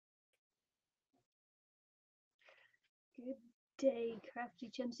Good day,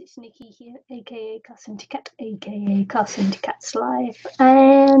 crafty gems. It's Nikki here, aka Carson Cat, aka Carson Cat's Life,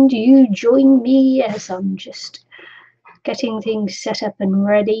 and you join me as I'm just getting things set up and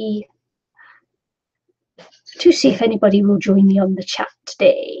ready to see if anybody will join me on the chat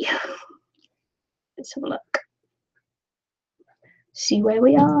today. Let's have a look. See where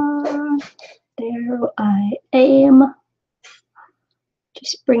we are. There I am.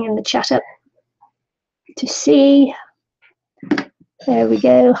 Just bringing the chat up to see. There we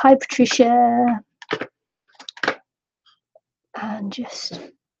go. Hi, Patricia. And just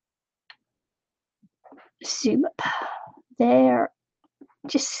zoom up there.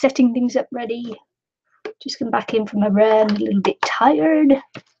 Just setting things up ready. Just come back in from a run, a little bit tired,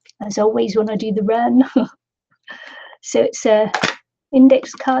 as always when I do the run. So it's a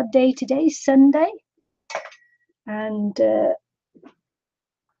index card day today, Sunday. And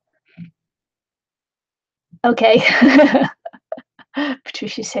okay.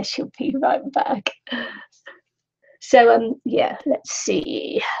 Patricia says she'll be right back. So yeah, let's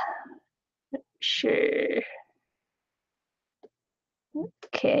see. Sure.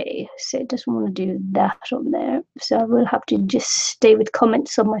 Okay, so it doesn't want to do that on there. So I will have to just stay with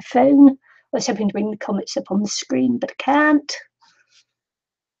comments on my phone. I was hoping to bring the comments up on the screen, but I can't.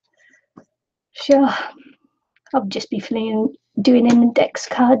 Sure. I'll just be doing an index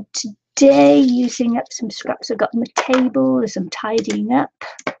card today, using up some scraps I've got on the table as I'm tidying up.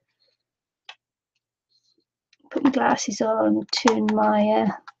 Put my glasses on, turn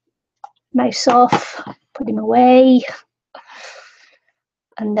my mouse off, put him away,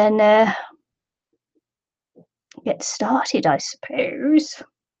 and then get started, I suppose.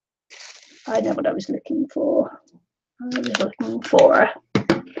 I know what I was looking for. I was looking for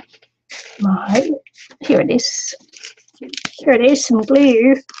here it is. Here it is, some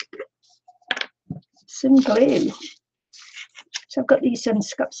glue. Some glue. So I've got these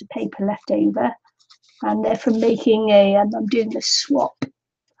scraps of paper left over, and they're from making I'm doing a swap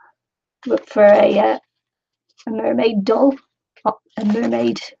for a mermaid doll. A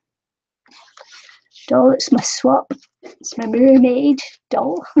mermaid doll. It's my swap. It's my mermaid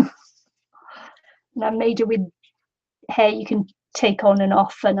doll. And I made her with hair you can take on and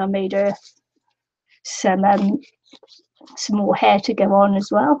off, and I made her some more hair to go on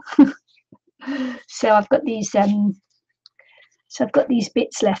as well. So I've got these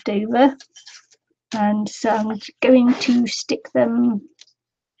bits left over, and so I'm going to stick them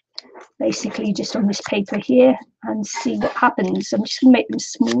basically just on this paper here and see what happens. I'm just going to make them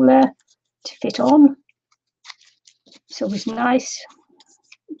smaller to fit on. It's always nice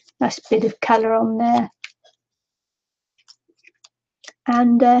bit of colour on there.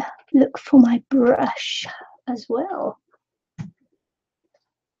 And look for my brush as well.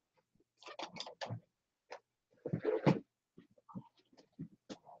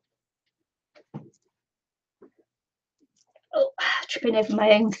 Oh, tripping over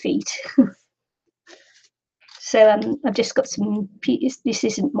my own feet. So I've just got some, this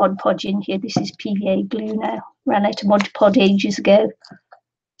isn't Mod Podge in here, this is PVA glue now. Ran out of Mod Podge ages ago.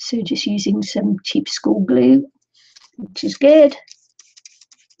 So just using some cheap school glue, which is good.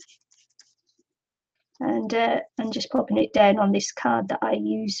 And I'm just popping it down on this card that I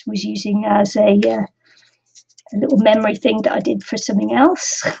was using as a little memory thing that I did for something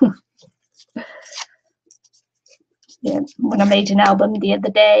else. Yeah, when I made an album the other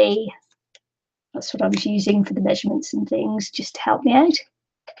day, that's what I was using for the measurements and things, just to help me out.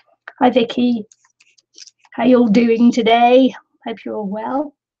 Hi Vicky, how you all doing today? Hope you're all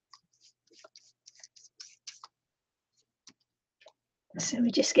well. So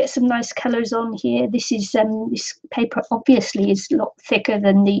we just get some nice colours on here. This is this paper obviously is a lot thicker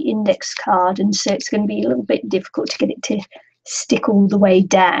than the index card, and so it's going to be a little bit difficult to get it to stick all the way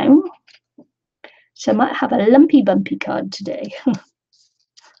down. So I might have a lumpy bumpy card today.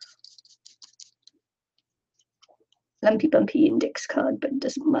 Lumpy bumpy index card, but it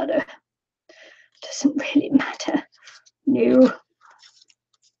doesn't matter. Doesn't really matter. No.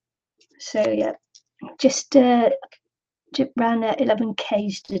 So yeah, just ran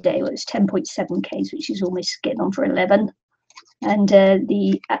 11Ks today. Well, it's 10.7Ks, which is almost getting on for 11. And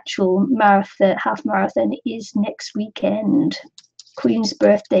the actual marathon, half marathon, is next weekend, Queen's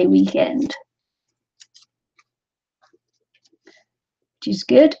birthday weekend, which is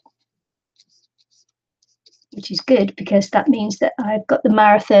good. Which is good because that means that I've got the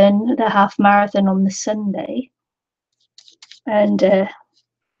marathon, the half marathon on the Sunday, and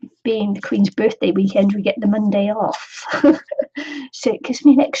being the Queen's birthday weekend, we get the Monday off. So it gives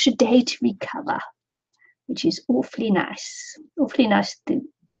me an extra day to recover, which is awfully nice. Awfully nice. The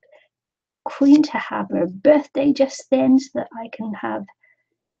going to have her birthday just then so that I can have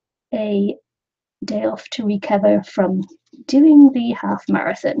a day off to recover from doing the half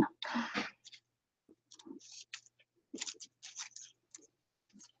marathon.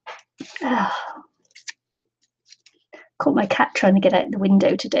 Caught my cat trying to get out the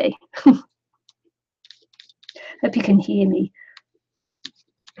window today. Hope you can hear me.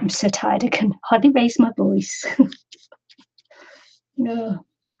 I'm so tired I can hardly raise my voice. No.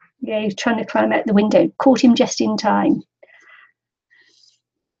 Yeah, he's trying to climb out the window. Caught him just in time.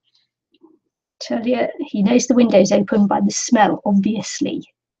 Tell you, he knows the window's open by the smell, obviously.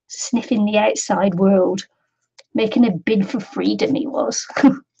 Sniffing the outside world. Making a bid for freedom, he was.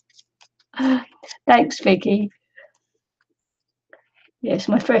 Thanks, Vicky. Yes,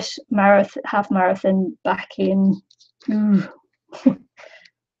 my first half marathon back in, I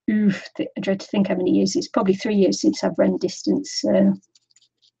dread to think how many years. It's probably 3 years since I've run distance.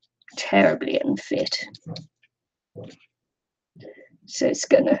 Terribly unfit. So it's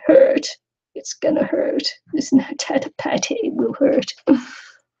gonna hurt. It's gonna hurt. There's no doubt about it. It will hurt.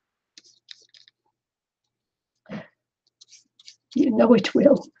 You know it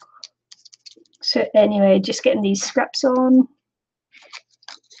will. So anyway, just getting these scraps on.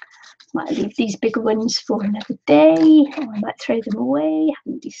 Might leave these bigger ones for another day, or I might throw them away.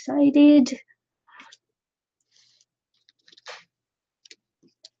 Haven't decided.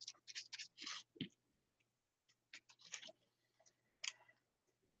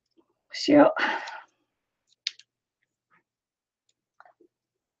 So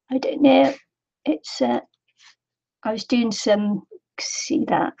I don't know. It's I was doing some. See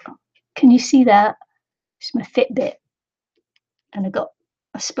that? Can you see that? It's my Fitbit, and I got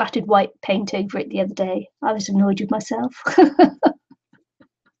a splattered white paint over it the other day. I was annoyed with myself.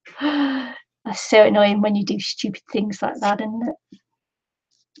 That's so annoying when you do stupid things like that, isn't it?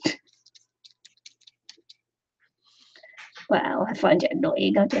 Well, I find it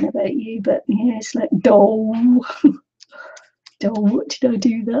annoying. I don't know about you, but yeah, it's like, Dole, what did I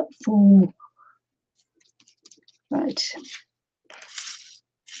do that for? Right.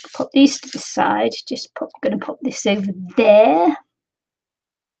 Pop these to the side. Going to pop this over there.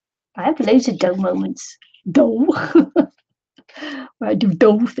 I have loads of dull moments. Dull. Where I do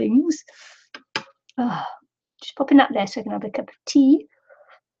dull things. Just popping that there so I can have a cup of tea.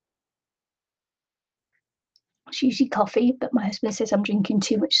 It's usually coffee, but my husband says I'm drinking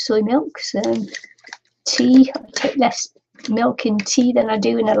too much soy milk. So tea, I take less milk in tea than I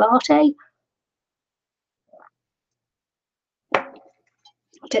do in a latte. I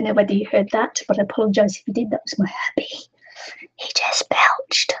don't know whether you heard that, but I apologise if you did. That was my hubby. He just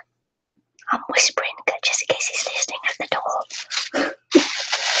belched. I'm whispering just in case he's listening at the door.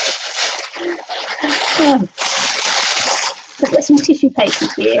 I've got some tissue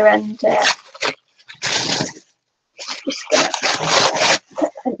papers here, and just going to cut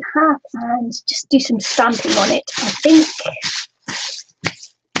that in half and just do some stamping on it. I think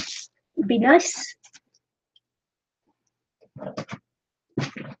would be nice.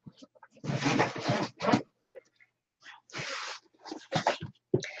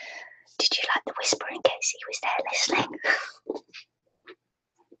 Did you like the whisper in case he was there listening?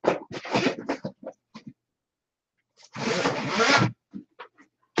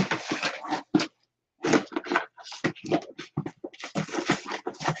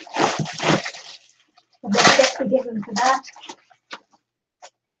 I'm get forgiven for that.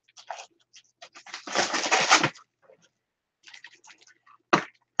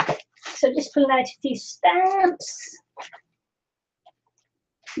 So just pulling out a few stamps.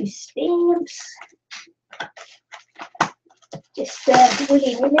 Just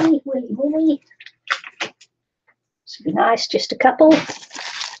willy-nilly. This would be nice, just a couple,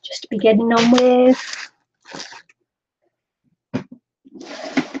 just to be getting on with.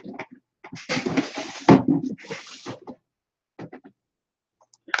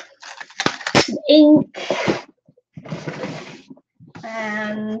 Some ink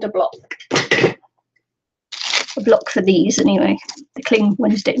and a block. A block for these anyway. The cling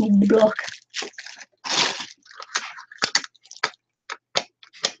ones don't need the block.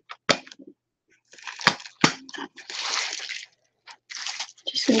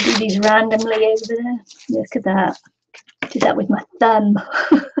 Just going to do these randomly over there. Look at that. Did that with my thumb.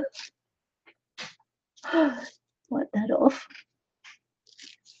 Wipe that off.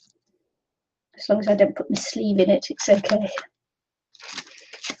 As long as I don't put my sleeve in it, it's okay.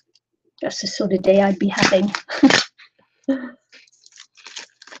 That's the sort of day I'd be having.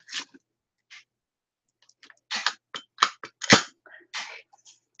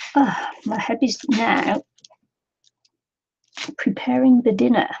 My hubby's now preparing the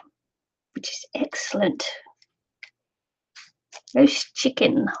dinner. which is excellent. Roast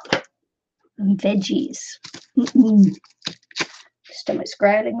chicken and veggies. Stomach's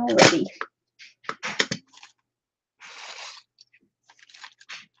growling already.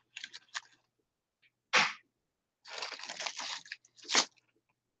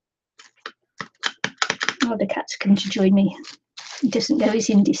 Oh, the cat's come to join me. He doesn't know he's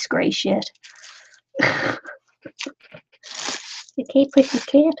in disgrace yet. Okay, pretty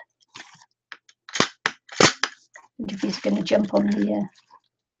kid. I wonder if he's going to jump on the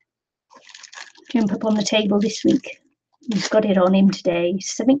jump up on the table this week. He's got it on him today.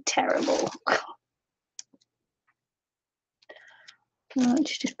 Something terrible.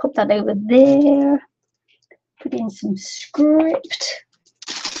 Let's just pop that over there. Put in some script.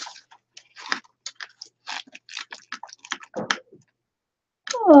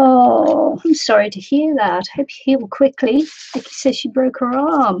 Oh, I'm sorry to hear that. Hope you heal quickly. Vicky says she broke her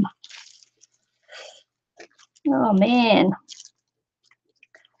arm. Oh man,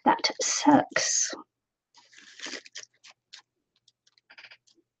 that sucks.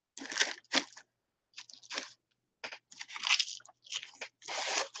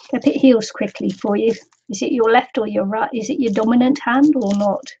 Hope it heals quickly for you. Is it your left or your right? Is it your dominant hand or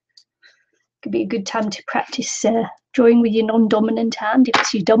not? Could be a good time to practice drawing with your non-dominant hand. If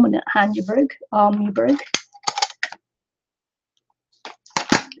it's your dominant hand you broke, arm you broke.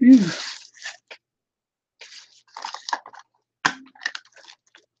 Ooh.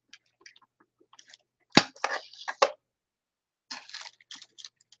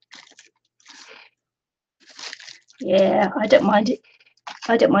 Yeah, I don't mind it.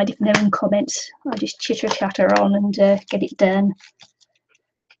 I don't mind if no one comments. I just chitter chatter on and get it done.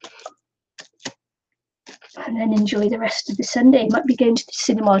 And then enjoy the rest of the Sunday. Might be going to the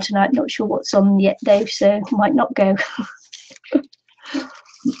cinema tonight, not sure what's on yet though, so might not go.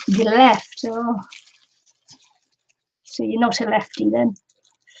 You left, oh. So you're not a lefty then?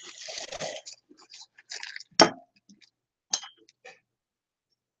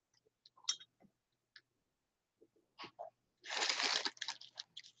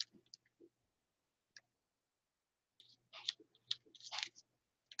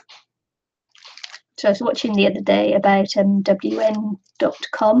 So I was watching the other day about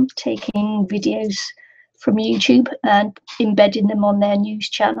WN.com taking videos from YouTube and embedding them on their news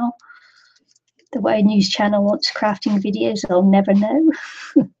channel. The way a news channel wants crafting videos, I'll never know.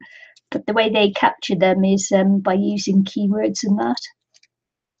 But the way they capture them is by using keywords and that.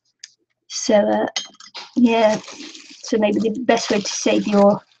 So yeah, so maybe the best way to save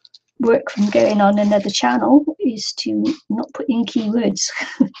your work from going on another channel is to not put in keywords.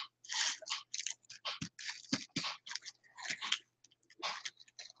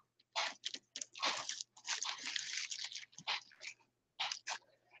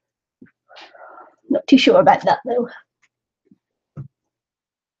 Not too sure about that though.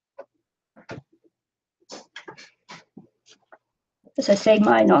 As I say,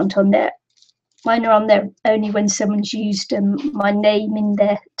 mine aren't on there. Mine are on there only when someone's used my name in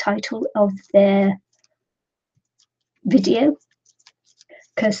the title of their video,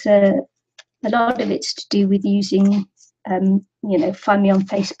 because a lot of it's to do with using, you know, find me on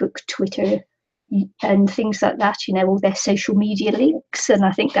Facebook, Twitter, and things like that, you know, all their social media links. And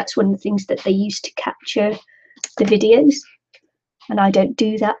I think that's one of the things that they use to capture the videos. And I don't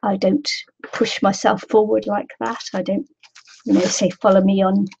do that. I don't push myself forward like that. I don't, you know, say follow me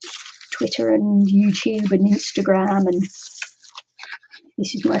on Twitter and YouTube and Instagram, and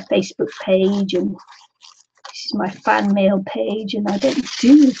this is my Facebook page, and this is my fan mail page, and I don't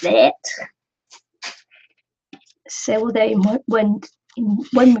do that. So although in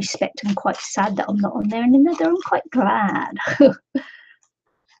one respect I'm quite sad that I'm not on there, and in another I'm quite glad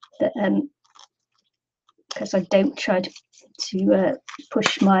that because I don't try to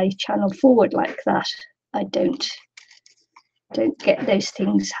push my channel forward like that. I don't get those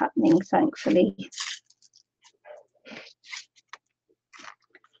things happening, thankfully.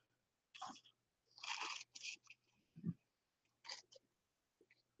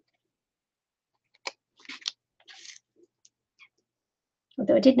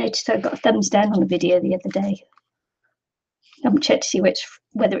 Although I did notice I got a thumbs down on a video the other day. I haven't checked to see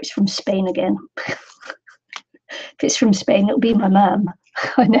whether it's from Spain again. If it's from Spain, it'll be my mum.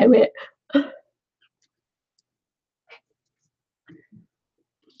 I know it.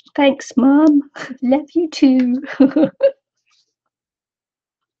 Thanks, Mum. Love you too.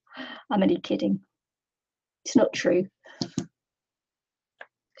 I'm only kidding. It's not true.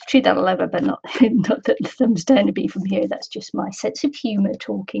 It's true that I love her, but not that the thumbs down to be from here. That's just my sense of humour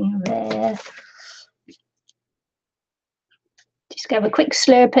talking there. Just Just have a quick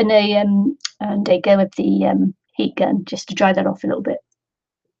slurp and a go of the heat gun just to dry that off a little bit.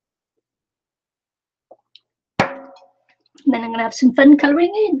 And then I'm going to have some fun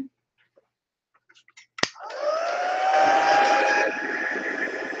colouring in.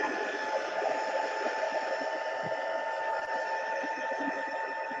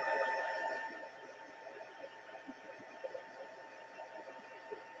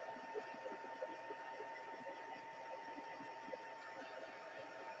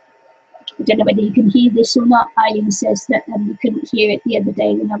 I don't know whether you can hear this or not. Eileen says that you couldn't hear it the other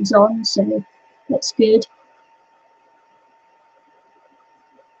day when I was on, so that's good.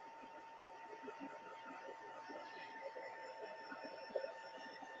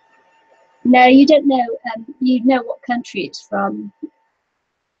 No, you don't know. You know what country it's from.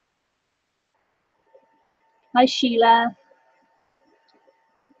 Hi, Sheila.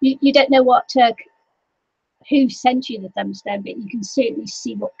 You don't know what who sent you the thumbs down, but you can certainly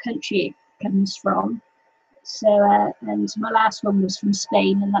see what country it comes from. So, and my last one was from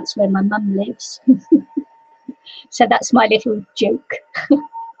Spain, and that's where my mum lives. So that's my little joke.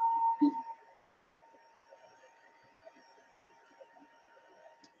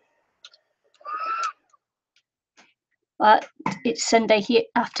 It's Sunday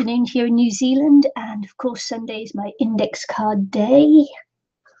afternoon here in New Zealand, and of course Sunday is my index card day.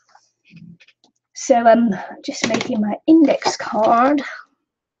 So I'm just making my index card.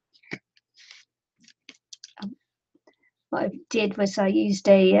 What I did was I used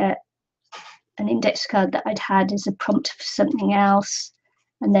an index card that I'd had as a prompt for something else,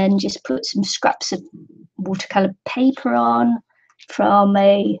 and then just put some scraps of watercolor paper on from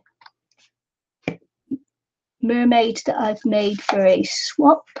a mermaid that I've made for a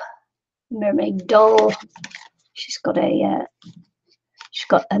swap, mermaid doll. She's got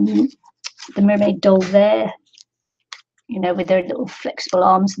the mermaid doll there, you know, with her little flexible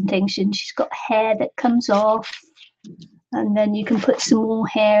arms and things, and she's got hair that comes off, and then you can put some more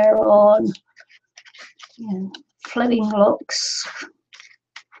hair on, you know, flowing locks,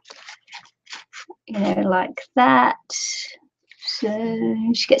 you know, like that. So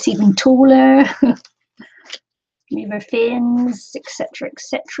she gets even taller. Move her fins, etc.,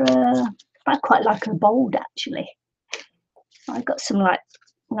 etc. I quite like her bald, actually. I've got some like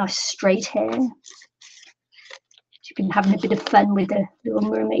nice straight hair. She's been having a bit of fun with the little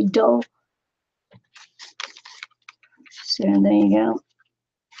mermaid doll. So there you go.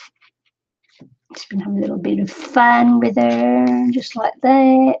 She's been having a little bit of fun with her, just like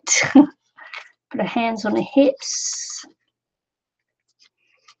that. Put her hands on her hips.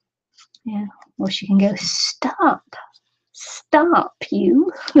 Yeah, or she can go, stop, stop,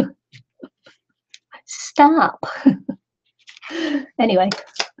 you. Stop. Anyway,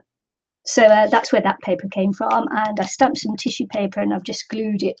 so that's where that paper came from, and I stamped some tissue paper and I've just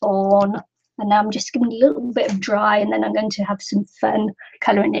glued it on, and now I'm just giving it a little bit of dry, and then I'm going to have some fun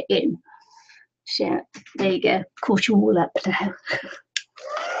colouring it in. So there you go, caught you all up now.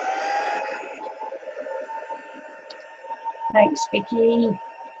 Thanks, Vicky.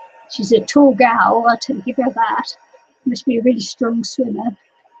 She's a tall gal, I'll give her that. Must be a really strong swimmer.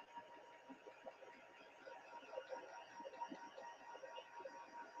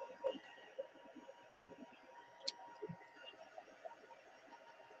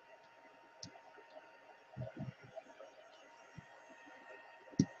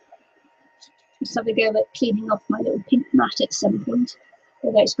 Just have a go at cleaning off my little pink mat at some point,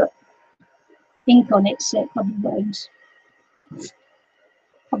 although it's got ink on it, so it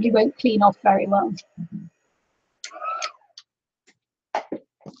probably won't clean off very well.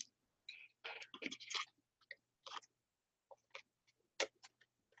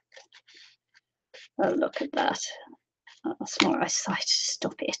 Oh, look at that. That's more eyesight to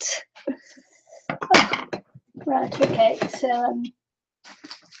stop it. Oh, right, okay, so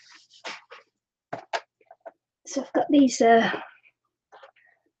I've got these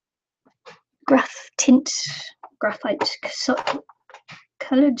graphite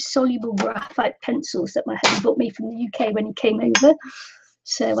coloured soluble graphite pencils that my husband bought me from the UK when he came over.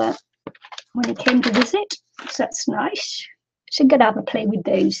 So when he came to visit, so that's nice. So I'm going to have a play with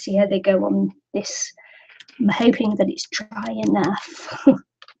those, see how they go on this. I'm hoping that it's dry enough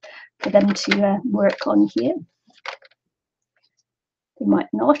for them to work on here. They might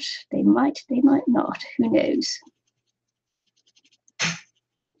not, they might not, who knows.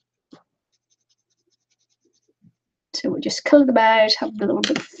 So we'll just colour them out, have a little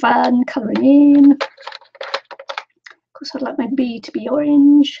bit of fun colouring in. Of course, I'd like my bee to be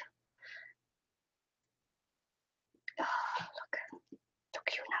orange. Oh, look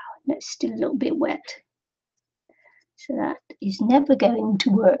at you now. And it's still a little bit wet. So that is never going to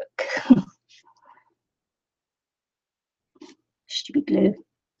work. Stupid glue.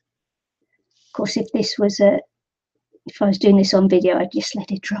 Of course, if I was doing this on video, I'd just let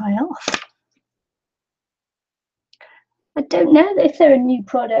it dry off. I don't know if they're a new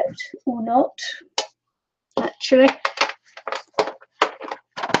product or not, actually.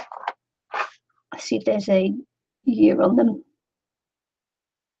 Let's see if there's a year on them.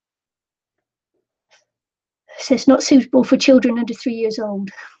 It says not suitable for children under 3 years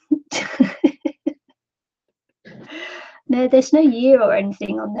old. No, there's no year or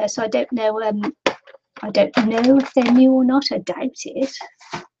anything on there, so I don't know. I don't know if they're new or not. I doubt it.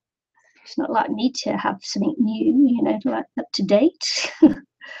 It's not like me to have something new, you know, like up to date.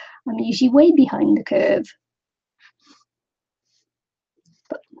 I'm usually way behind the curve.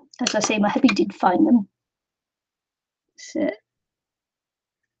 But as I say, my hubby did find them. So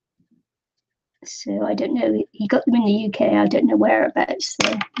I don't know. He got them in the UK. I don't know whereabouts.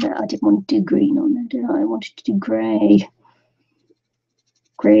 So I didn't want to do green on them, did I? I wanted to do grey.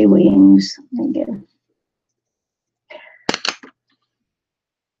 Grey wings. There you go.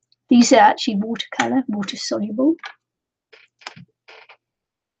 These are actually watercolour, water soluble.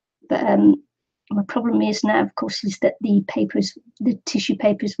 But my problem is now, of course, is that the tissue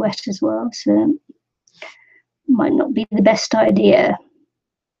paper is wet as well. So might not be the best idea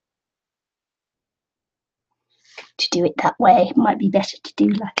to do it that way. It might be better to do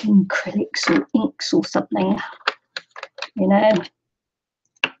like in acrylics or inks or something, you know.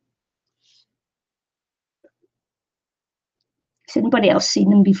 Has anybody else seen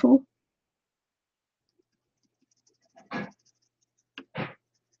them before?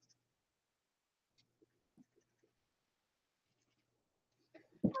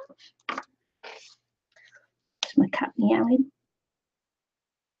 It's my cat meowing.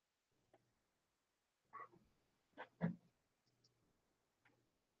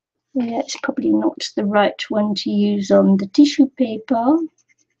 Yeah, it's probably not the right one to use on the tissue paper,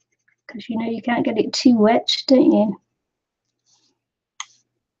 because you know you can't get it too wet, don't you?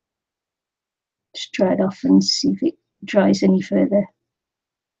 Just dry it off and see if it dries any further.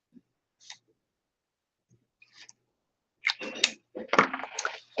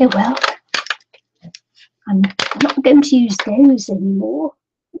 Oh well, I'm not going to use those anymore.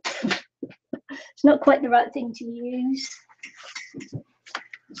 It's not quite the right thing to use.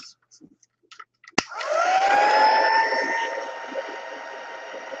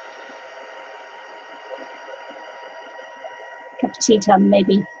 Cup of tea time,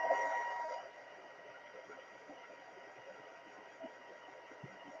 maybe.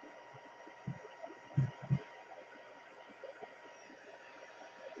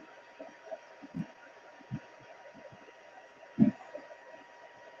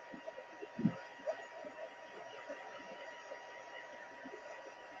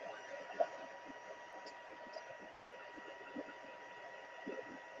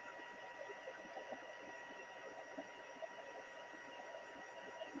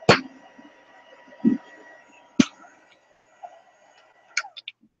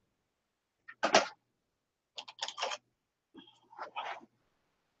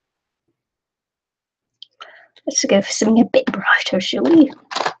 Let's go for something a bit brighter, shall we?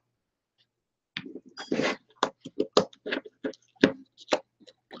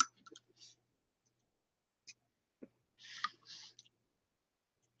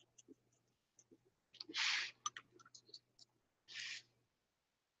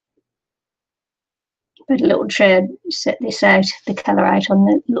 Put a little tray, set this out, the colour out on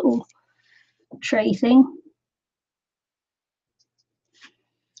the little tray thing,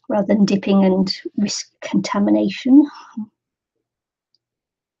 rather than dipping and risk contamination.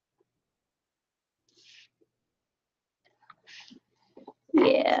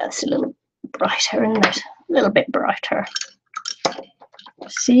 Yeah, it's a little brighter, isn't it? A little bit brighter.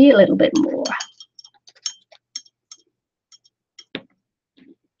 See, a little bit more.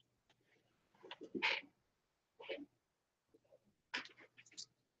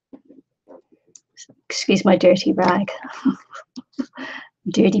 Excuse my dirty rag.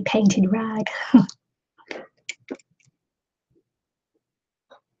 Dirty painted rag.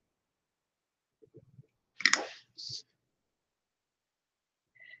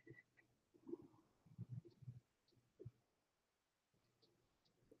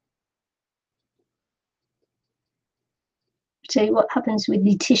 So what happens with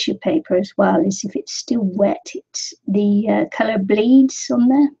the tissue paper as well is if it's still wet, the colour bleeds on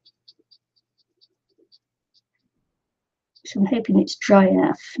there. So I'm hoping it's dry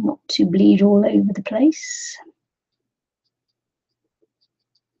enough not to bleed all over the place.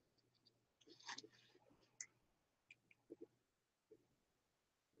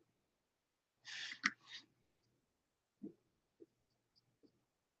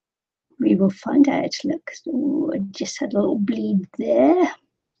 will find out. Look, ooh, I just had a little bleed there.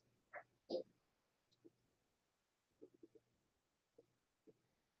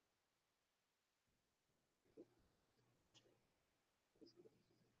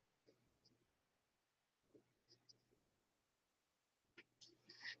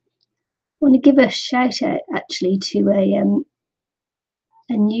 I want to give a shout out actually to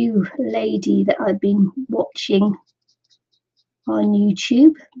a new lady that I've been watching on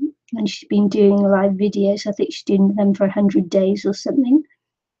YouTube, and she's been doing live videos. I think she's doing them for 100 days or something.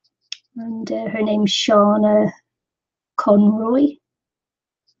 And her name's Shauna Conroy.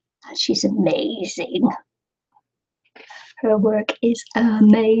 And she's amazing. Her work is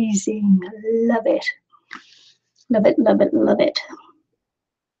amazing. Love it. Love it, love it, love it.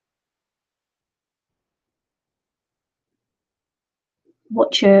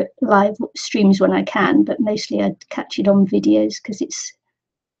 Watch her live streams when I can, but mostly I catch it on videos because it's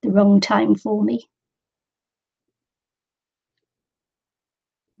the wrong time for me.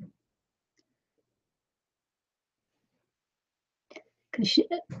 Because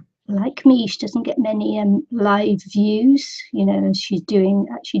like me, she doesn't get many live views, you know, as she's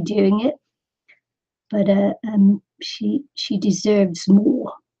actually doing it. But she deserves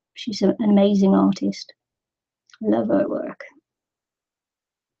more. She's an amazing artist. Love her work.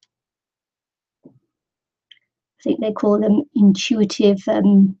 I think they call them intuitive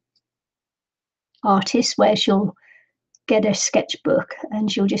artists, where she'll get a sketchbook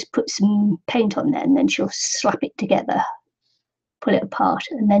and she'll just put some paint on there, and then she'll slap it together, pull it apart,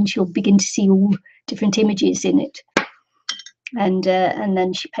 and then she'll begin to see all different images in it, and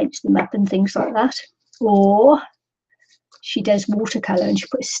then she paints them up and things like that. Or she does watercolor and she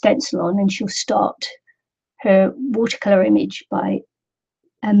puts a stencil on, and she'll start her watercolor image by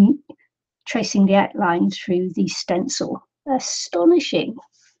tracing the outline through the stencil. Astonishing.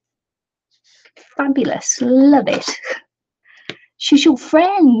 Fabulous. Love it. She's your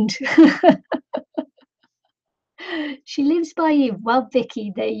friend. She lives by you. Well,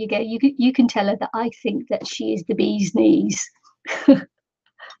 Vicky, there you go. You can tell her that I think that she is the bee's knees.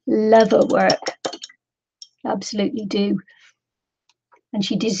 Love her work. Absolutely do. And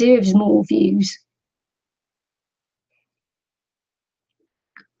she deserves more views.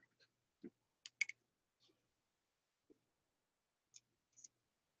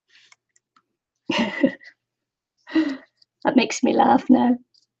 That makes me laugh now.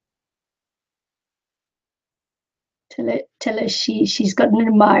 Tell her she's got an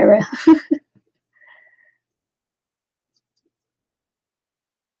admirer.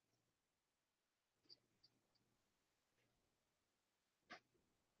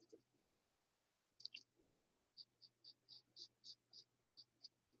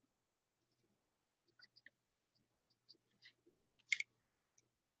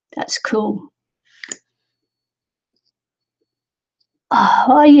 That's cool. Oh,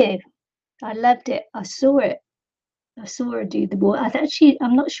 are you? I loved it. I saw it. I saw her do the wall.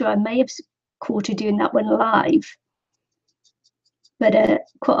 I'm not sure. I may have caught her doing that one live, but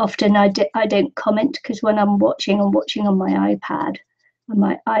quite often I don't comment, because when I'm watching on my iPad, and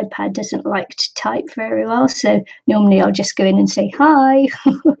my iPad doesn't like to type very well. So normally I'll just go in and say hi,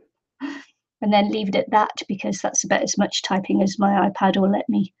 and then leave it at that, because that's about as much typing as my iPad will let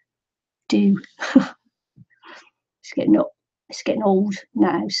me do. It's getting old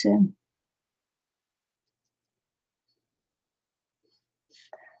now, so.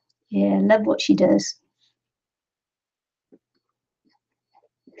 Yeah, love what she does.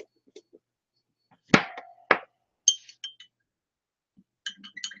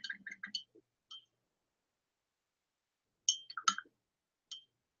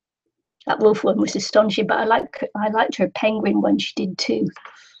 That wolf one was astonishing, but I liked her penguin one she did too.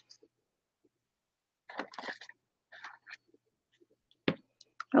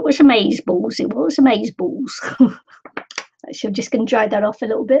 That was amazeballs. It was amazeballs. So I'm just going to dry that off a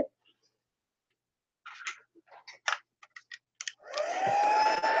little bit.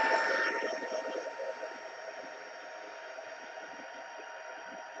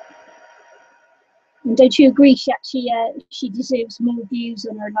 And don't you agree? She deserves more views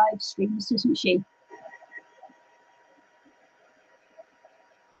on her live streams, doesn't she?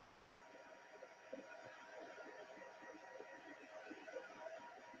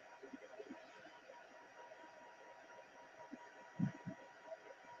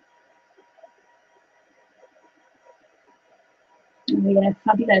 Oh, yeah,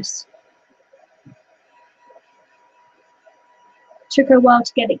 fabulous. Took her a while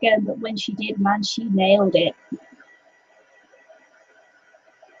to get it going, but when she did, man, she nailed it.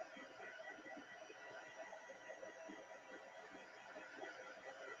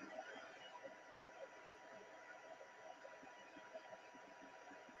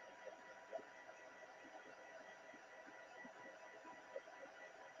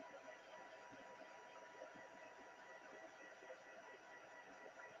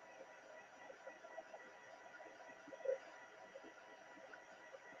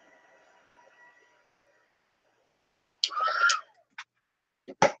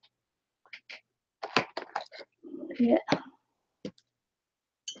 Yeah.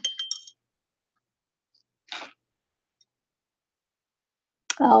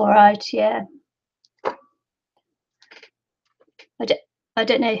 All right. Yeah. I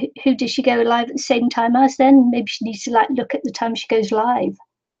don't know who does she go live at the same time as then? Maybe she needs to like look at the time she goes live.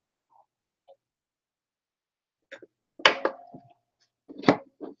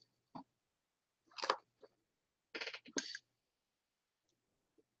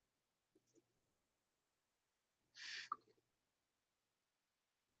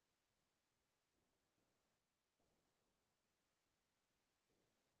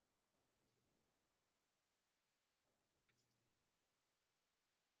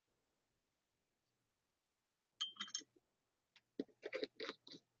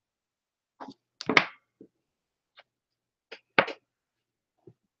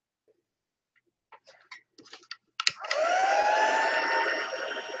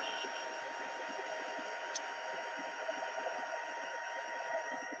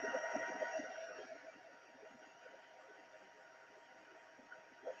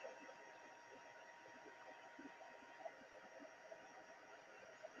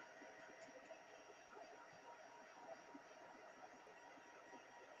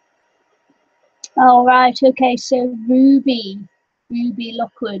 All right. Okay. So Ruby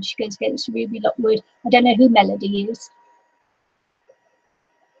Lockwood. She goes against Ruby Lockwood. I don't know who Melody is.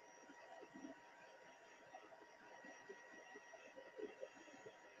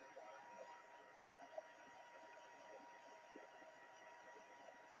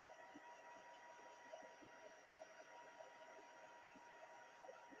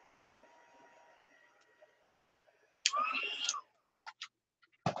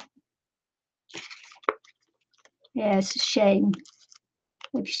 Yeah, it's a shame.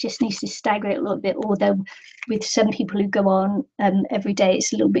 Maybe she just needs to stagger it a little bit. Although with some people who go on every day,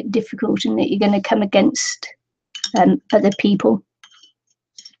 it's a little bit difficult, and that you're going to come against other people.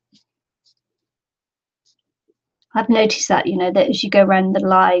 I've noticed that, you know, that as you go around the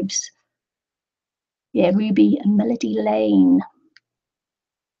lives, yeah, Ruby and Melody Lane.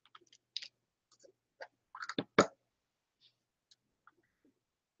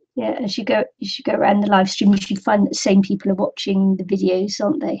 Yeah, as you go around the live stream, you should find that the same people are watching the videos,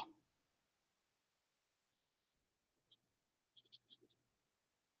 aren't they?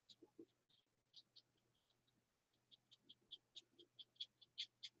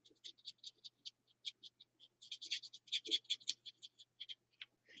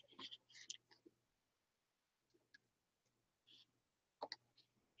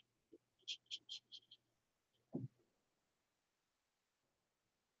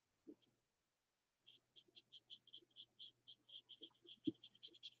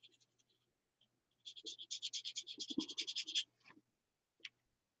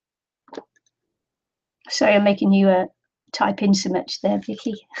 Sorry, I'm making you type in so much there,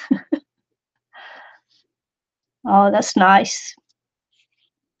 Vicky. Oh, that's nice.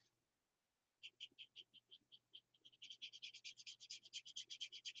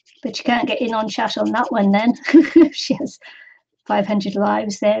 But you can't get in on chat on that one then. She has 500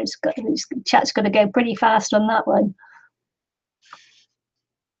 lives there. Chat's got to go pretty fast on that one.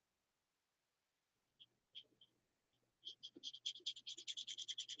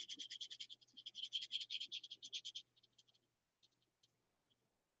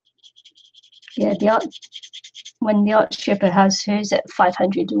 Yeah, when the art stripper has hers at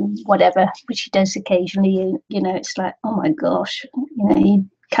 500 or whatever, which she does occasionally, you know, it's like, oh my gosh, you know, you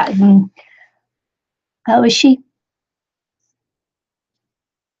can't even. How is she?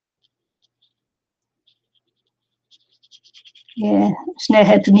 Yeah, there's no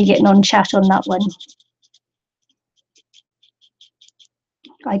hope of me getting on chat on that one.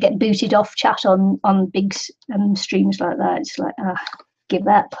 I get booted off chat on big streams like that. It's like, give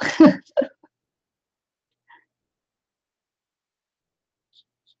up.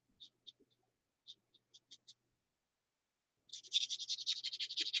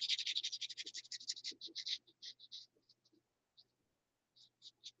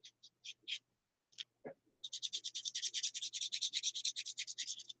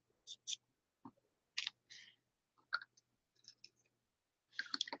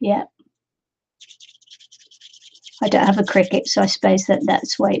 Yeah. I don't have a cricket, so I suppose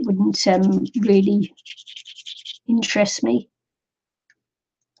that's why it wouldn't really interest me.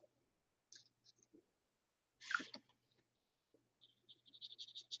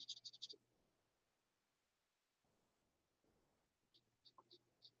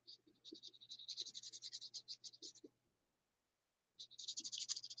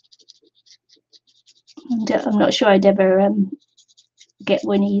 And I'm not sure I'd ever get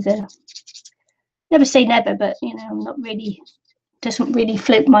one either. Never say never, but you know, I'm not really, doesn't really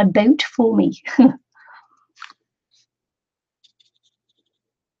float my boat for me.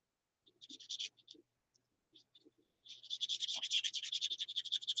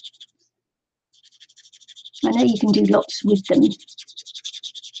 I know you can do lots with them.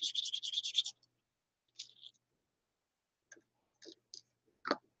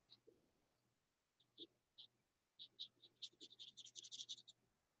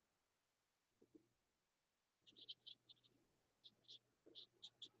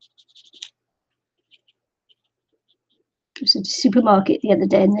 I was at the supermarket the other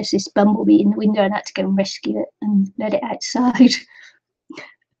day and there's this bumblebee in the window and I had to go and rescue it and let it outside.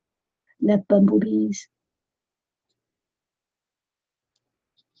 Love bumblebees.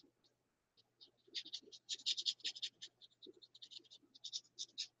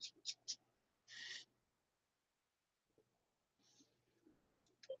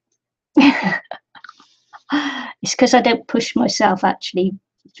 It's because I don't push myself actually,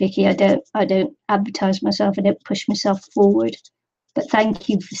 Vicky. I don't advertise myself. I don't push myself forward. But thank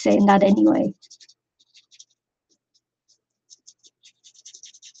you for saying that anyway.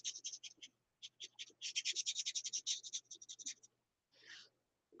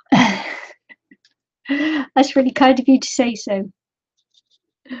 That's really kind of you to say so.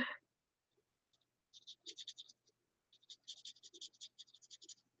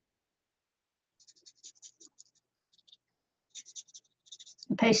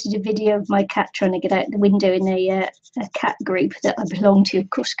 I posted a video of my cat trying to get out the window in a cat group that I belong to, of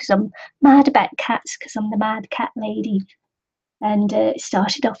course, because I'm mad about cats, because I'm the mad cat lady. And it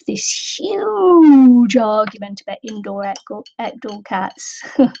started off this huge argument about indoor, outdoor cats.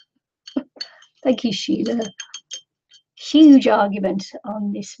 Thank you, Sheila. Huge argument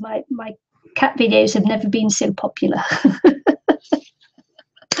on this. My cat videos have never been so popular.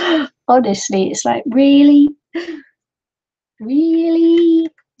 Honestly, it's like, really? Really?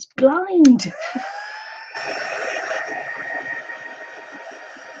 It's blind.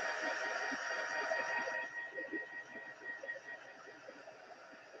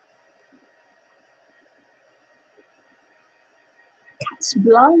 Cat's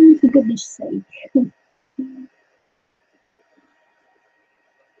blind, for goodness sake. If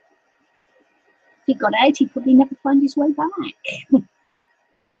he got out, he'd probably never find his way back.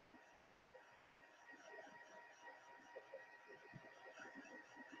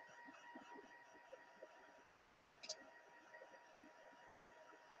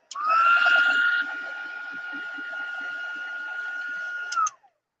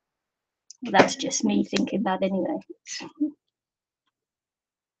 Well, that's just me thinking that anyway.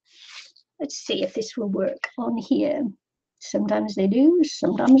 Let's see if this will work on here. Sometimes they do,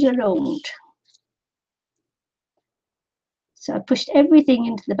 sometimes they don't. So I pushed everything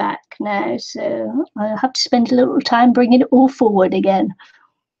into the back now, so I'll have to spend a little time bringing it all forward again.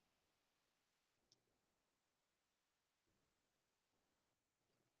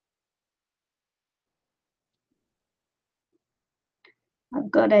 I've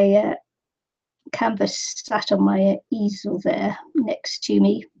got a canvas sat on my easel there next to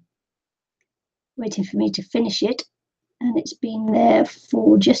me, waiting for me to finish it, and it's been there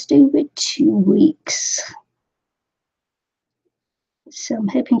for just over 2 weeks. So I'm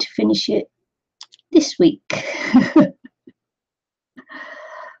hoping to finish it this week.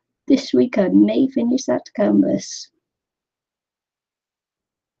 This week I may finish that canvas.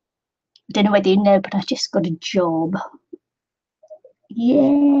 I don't know whether you know, but I just got a job.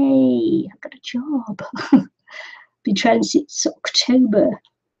 Yay! I got a job. Been trying since October,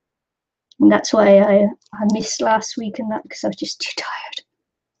 and that's why I missed last week and that, because I was just too tired.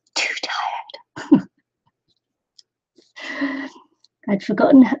 I'd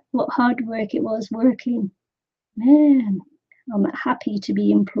forgotten what hard work it was working. Man, I'm happy to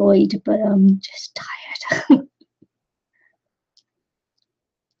be employed, but I'm just tired.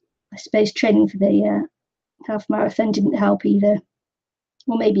 I suppose training for the half marathon didn't help either.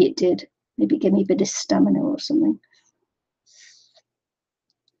 Or maybe it did. Maybe it gave me a bit of stamina or something.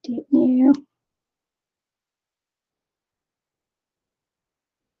 Don't know.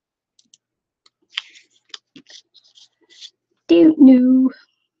 Don't know.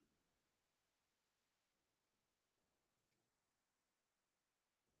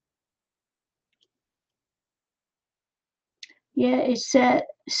 Yeah, it's a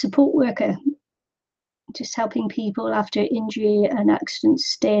support worker, just helping people after injury and accidents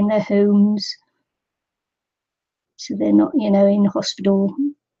stay in their homes, so they're not, in hospital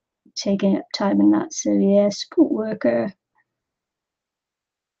taking up time and that. So yeah, support worker.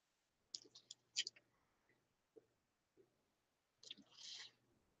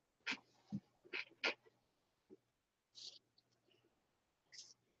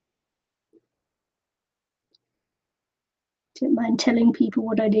 Don't mind telling people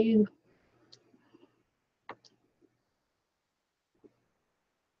what I do.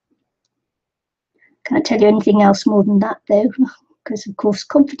 Can't tell you anything else more than that, though, because of course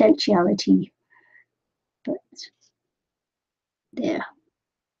confidentiality. But there.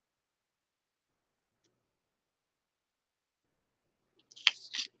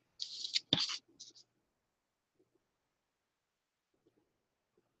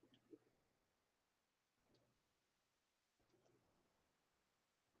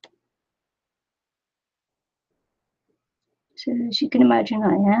 So as you can imagine,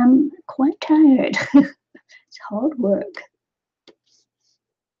 I am quite tired. It's hard work.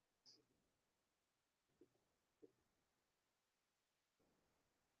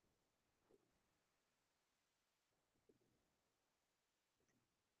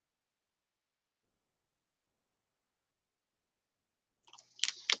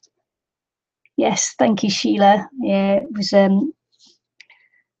 Yes, thank you, Sheila. Yeah, it was,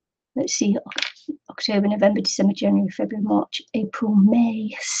 let's see, October, November, December, January, February, March, April,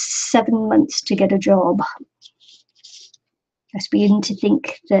 May, 7 months to get a job. I was beginning to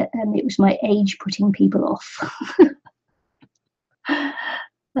think that it was my age putting people off.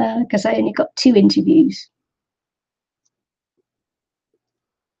 Because I only got 2 interviews.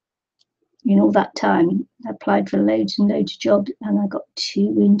 In all that time, I applied for loads and loads of jobs and I got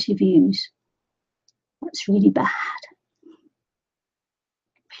 2 interviews. That's really bad.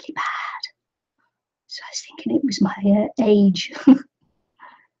 Really bad. So I was thinking it was my age.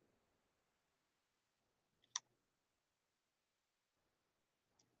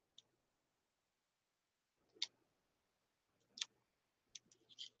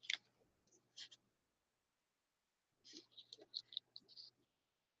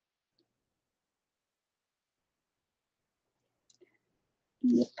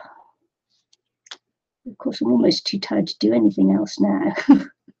 Yep. Of course, I'm almost too tired to do anything else now.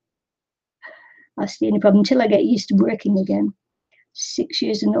 That's the only problem until I get used to working again. 6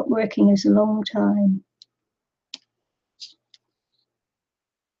 years of not working is a long time.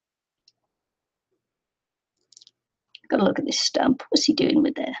 Gotta look at this stump. What's he doing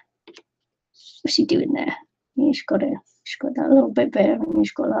with there? What's he doing there? He's got that little bit there, and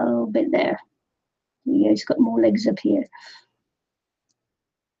he's got that little bit there. Yeah, he's got more legs up here.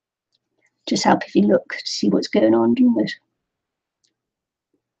 Just help if you look to see what's going on, doing it.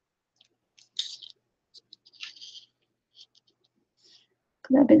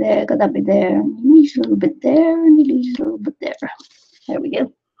 Got that bit there, got that bit there, and he leaves a little bit there, and he leaves a little bit there. There we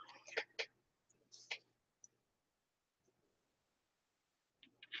go.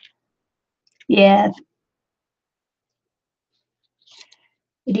 Yeah,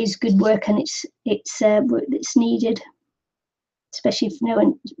 it is good work, and it's work that's needed, especially if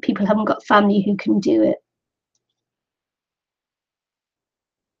people haven't got family who can do it.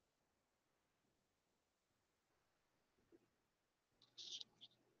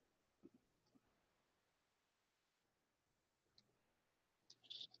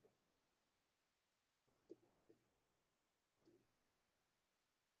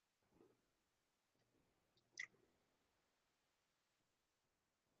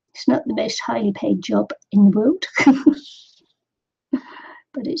 It's not the most highly paid job in the world,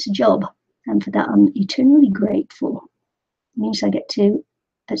 but it's a job, and for that I'm eternally grateful. It means I get to,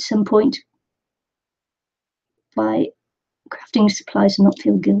 at some point, buy crafting supplies and not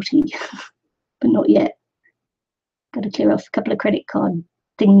feel guilty, but not yet. Got to clear off a couple of credit card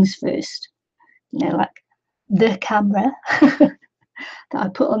things first, like the camera that I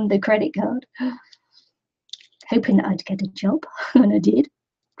put on the credit card, hoping that I'd get a job, and I did.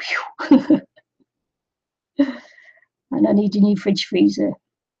 And I need a new fridge freezer,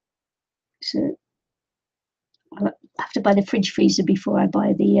 so I'll have to buy the fridge freezer before I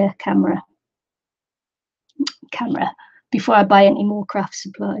buy the camera before I buy any more craft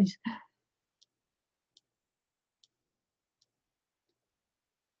supplies.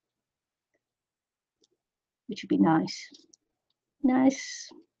 Which would be nice.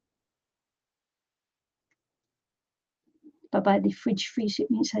 If I buy the fridge freezer,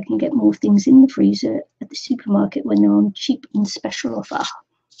 it means I can get more things in the freezer at the supermarket when they're on cheap and special offer.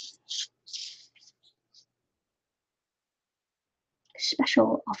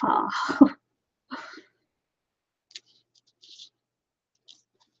 Special offer.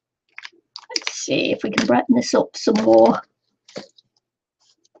 Let's see if we can brighten this up some more.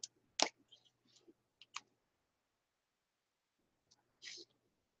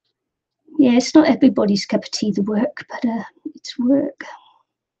 Yeah, it's not everybody's cup of tea, the work, but it's work.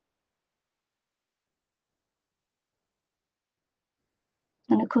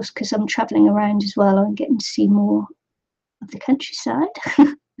 And of course, because I'm traveling around as well, I'm getting to see more of the countryside,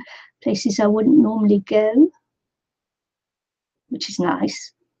 places I wouldn't normally go, which is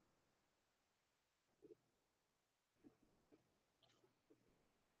nice.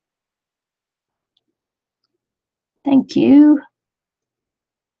 Thank you.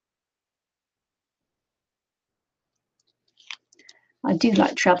 I do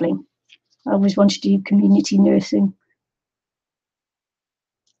like travelling. I always wanted to do community nursing.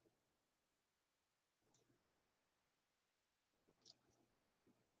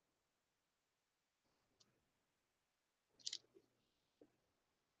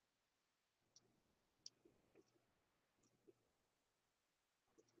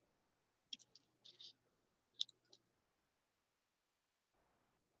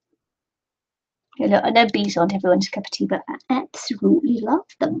 You know, I know bees aren't everyone's cup of tea, but I absolutely love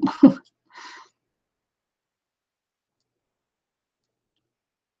them. I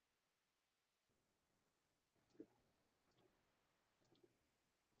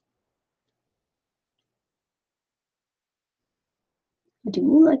do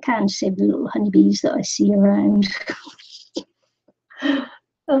all I can to save the little honeybees that I see around.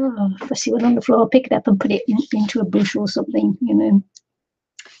 Oh, if I see one on the floor, I'll pick it up and put it into a bush or something, you know.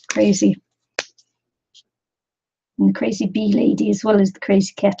 Crazy. And the crazy bee lady as well as the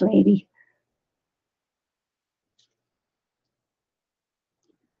crazy cat lady.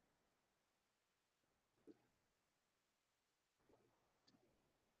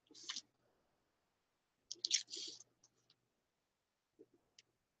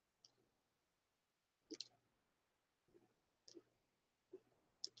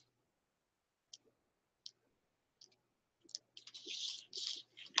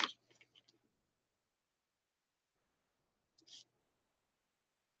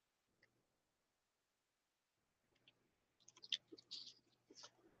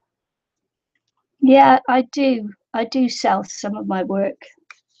 Yeah, I do. I do sell some of my work.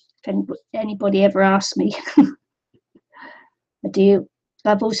 If anybody ever asks me, I do.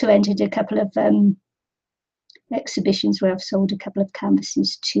 I've also entered a couple of exhibitions where I've sold a couple of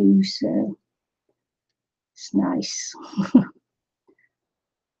canvases too, so it's nice. I'm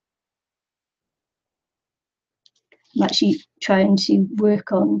actually trying to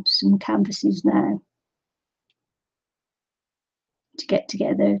work on some canvases now to get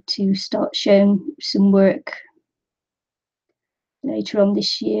together to start showing some work later on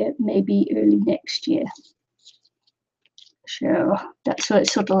this year, maybe early next year. So that's what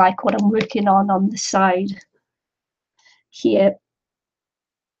it's sort of like what I'm working on the side here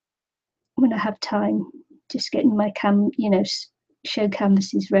when I have time, just getting my show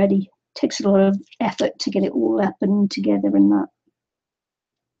canvases ready. It takes a lot of effort to get it all up and together and that.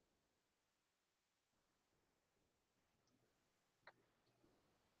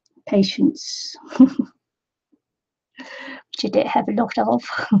 Patience, which I don't have a lot of.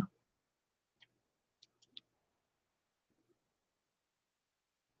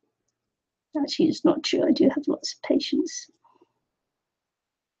 Actually, it's not true. I do have lots of patience.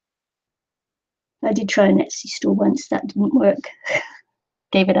 I did try an Etsy store once. That didn't work.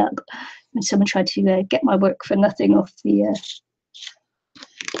 Gave it up. When someone tried to get my work for nothing off the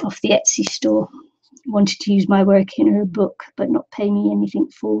Etsy store, wanted to use my work in her book, but not pay me anything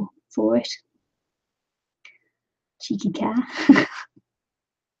for it. Cheeky cat.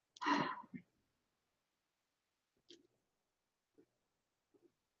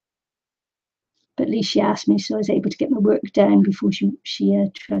 But at least she asked me, so I was able to get my work down before she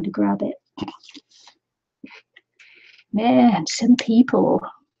tried to grab it. Man, some people.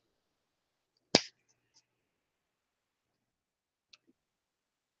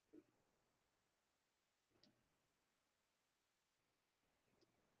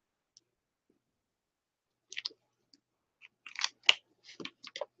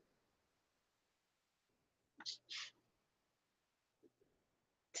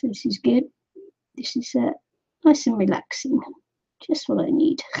 So this is good. This is nice and relaxing. Just what I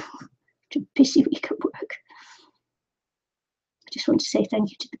need. It's a busy week at work. I just want to say thank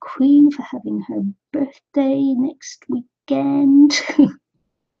you to the Queen for having her birthday next weekend.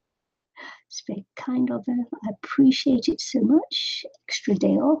 It's very kind of her. I appreciate it so much. Extra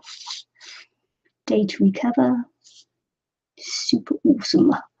day off, day to recover. Super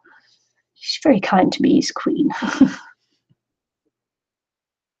awesome. She's very kind to me as Queen.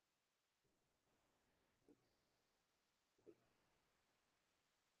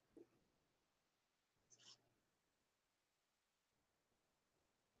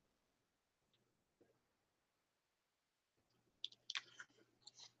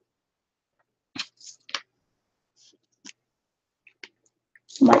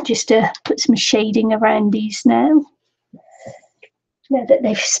 I might just put some shading around these now. Now that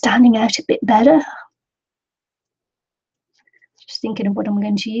they're standing out a bit better, just thinking of what I'm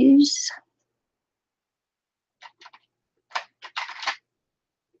going to use.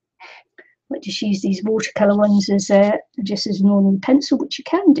 I just use these watercolor ones as just as a normal pencil, which you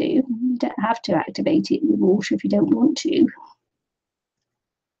can do. You don't have to activate it with water if you don't want to.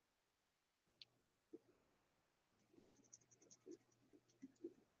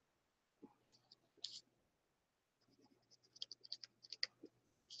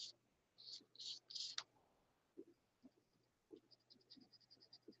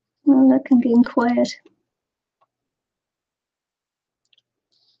 Oh, look, I'm being quiet.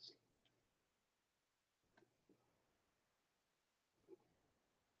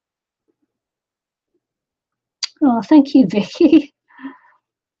 Oh, thank you, Vicky.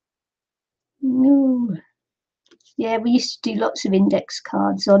 No. Yeah, we used to do lots of index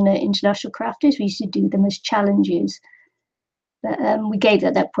cards on International Crafters. We used to do them as challenges. But we gave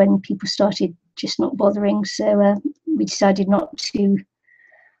that up when people started just not bothering. So we decided not to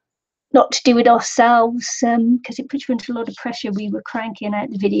do it ourselves because it put you into a lot of pressure. We were cranking out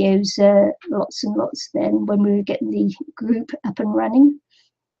the videos lots and lots then when we were getting the group up and running.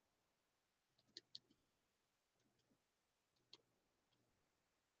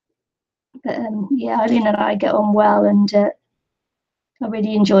 But yeah, Eileen and I get on well, and I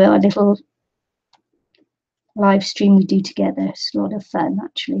really enjoy our little live stream we do together. It's a lot of fun,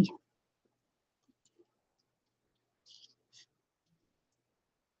 actually.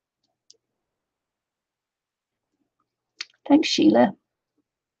 Thanks, Sheila.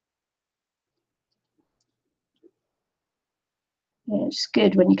 Yeah, it's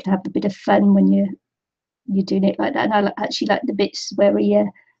good when you can have a bit of fun when you're doing it like that. And I actually like the bits where we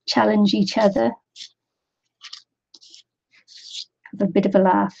challenge each other, have a bit of a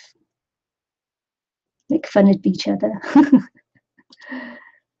laugh, make fun of each other.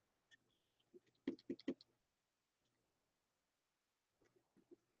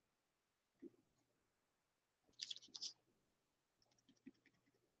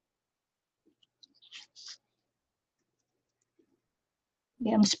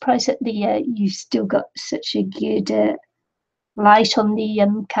 Yeah, I'm surprised that you've still got such a good light on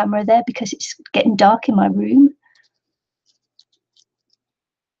the camera there, because it's getting dark in my room.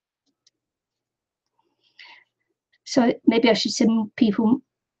 So maybe I should send people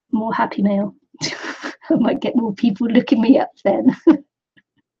more happy mail. I might get more people looking me up then.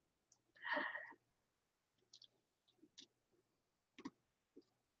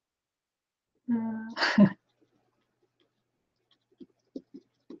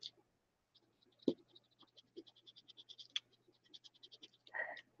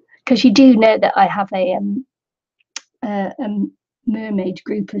 Because you do know that I have a mermaid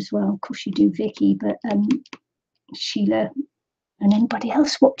group as well. Of course you do, Vicky, but Sheila and anybody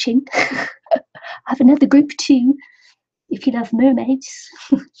else watching, I have another group too. If you love mermaids,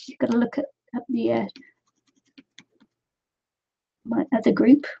 you've got to look at the my other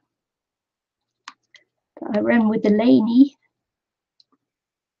group that I run with Elaine.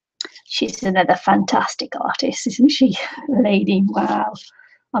 She's another fantastic artist, isn't she, Lady? Wow,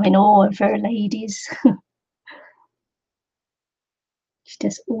 I'm in awe of her, ladies. She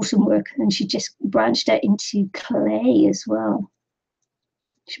does awesome work, and she just branched out into clay as well.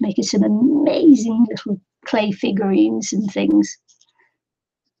 She's making some amazing little clay figurines and things.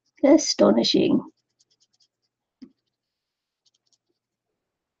 Astonishing.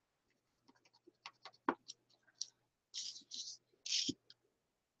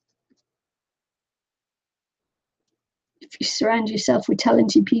 If you surround yourself with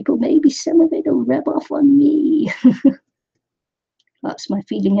talented people, maybe some of it will rub off on me. That's my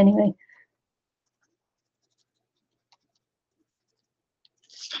feeling anyway.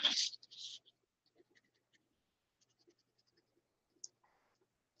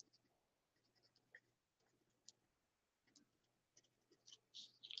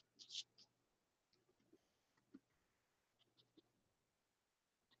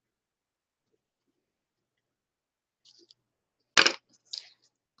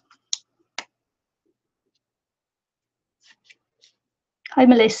 Hi,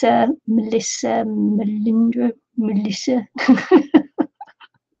 Melissa. Melissa.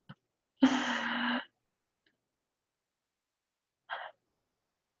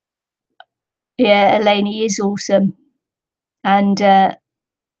 Yeah, Eleni is awesome, and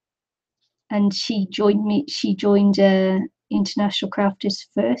she joined me. She joined International Crafters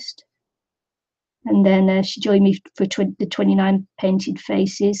first, and then she joined me for the 29 painted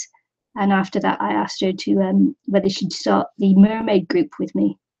faces. And after that, I asked her to whether she'd start the mermaid group with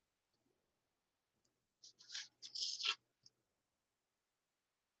me.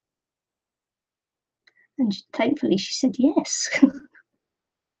 And thankfully she said yes.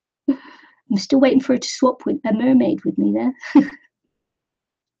 I'm still waiting for her to swap with a mermaid with me there.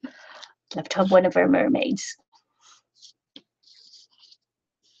 Love to have one of her mermaids.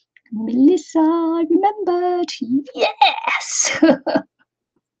 Melissa, I remembered. Yes.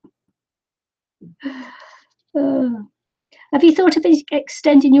 Have you thought of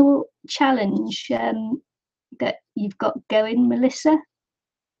extending your challenge that you've got going, Melissa?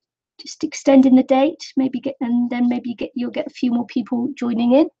 Just extending the date, maybe you'll get a few more people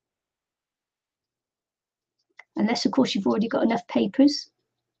joining in. Unless, of course, you've already got enough papers.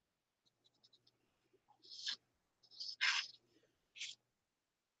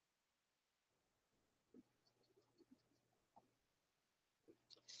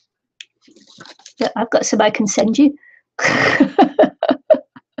 But I've got some I can send you.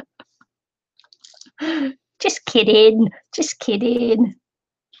 Just kidding. Just kidding.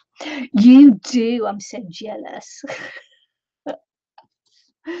 You do. I'm so jealous. I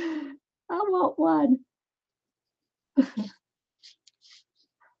want one. I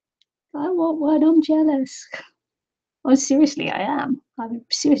want one. I'm jealous. Oh, seriously, I am. I'm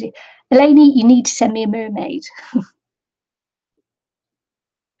seriously. Eleni, you need to send me a mermaid.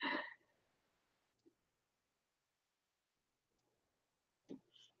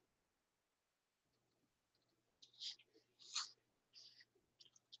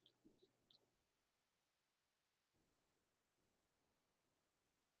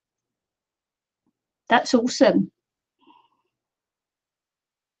 That's awesome.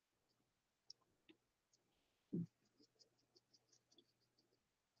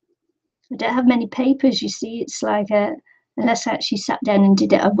 I don't have many papers, you see. It's like unless I actually sat down and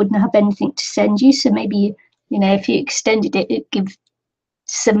did it, I wouldn't have anything to send you. So maybe, you know, if you extended it, it'd give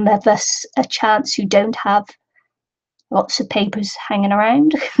some of us a chance who don't have lots of papers hanging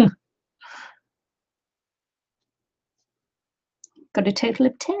around. Got a total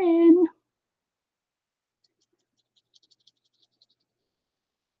of 10.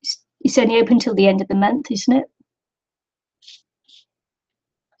 It's only open till the end of the month, isn't it?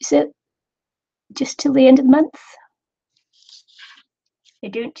 Is it just till the end of the month? I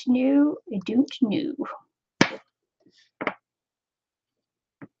don't know. I don't know.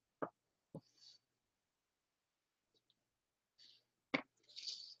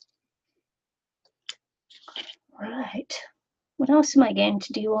 Right. What else am I going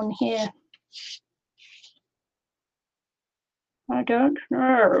to do on here? I don't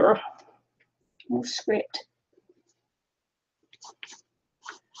know. More script.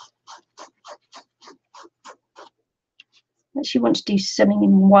 I actually want to do something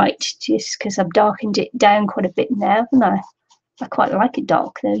in white just because I've darkened it down quite a bit now, haven't I? I quite like it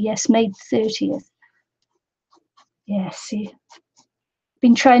dark though. Yes, May 30th. Yeah, see.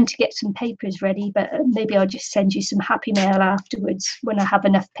 Been trying to get some papers ready, but maybe I'll just send you some happy mail afterwards when I have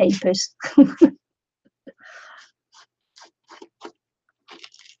enough papers.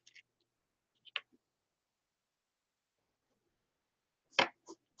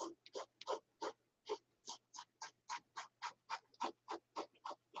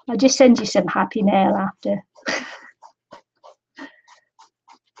 I'll just send you some happy mail after.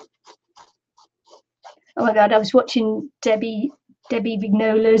 Oh my god, I was watching Debbie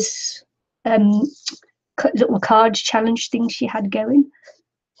Vignola's little card challenge thing she had going.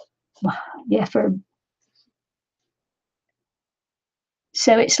 Yeah,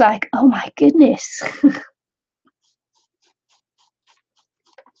 so it's like, oh my goodness.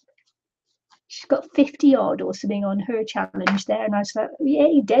 She's got 50 odd or something on her challenge there, and I was like,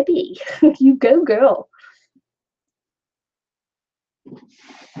 yay, Debbie, you go, girl.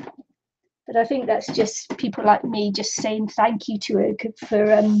 But I think that's just people like me just saying thank you to her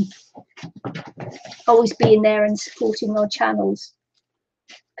for always being there and supporting our channels,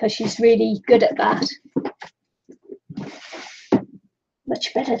 because she's really good at that.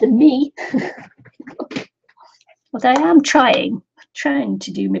 Much better than me. But I am trying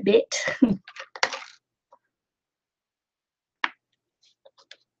to do my bit.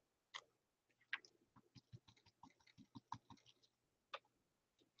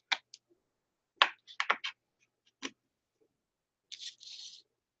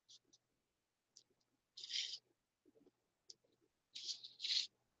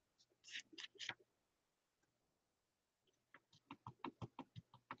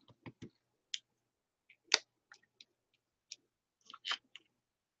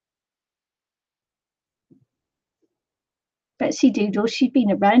 Betsy Doodle, she'd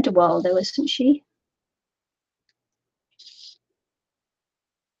been around a while though, hasn't she?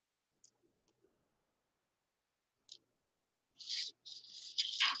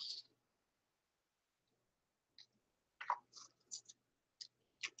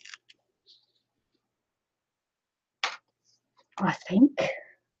 I think.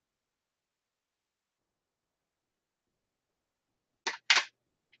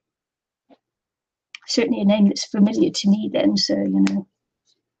 Certainly a name that's familiar to me then, so, you know.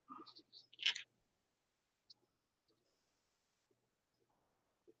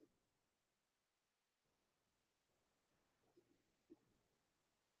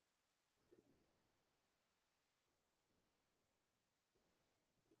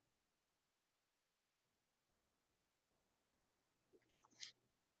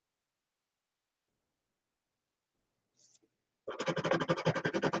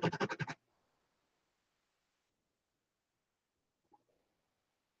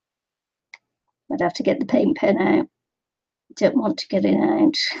 I'd have to get the paint pen out. Don't want to get it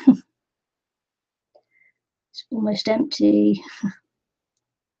out. It's almost empty.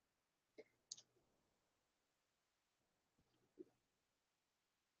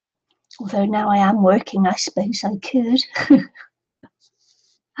 Although now I am working, I suppose I could.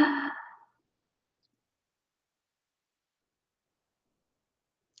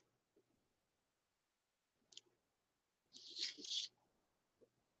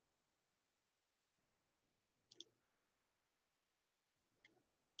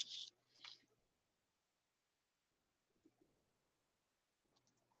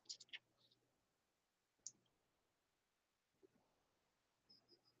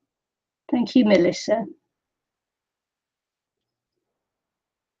 Thank you, Melissa.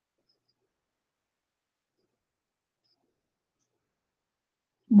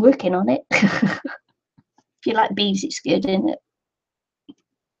 I'm working on it. If you like bees, it's good, isn't it?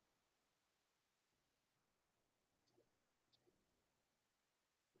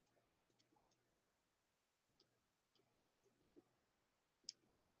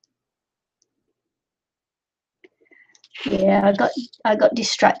 Yeah, I got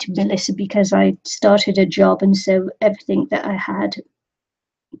distracted, Melissa, because I started a job, and so everything that I had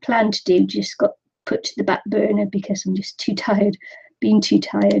planned to do just got put to the back burner because I'm just too tired, being too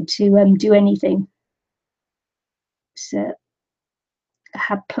tired to do anything. So I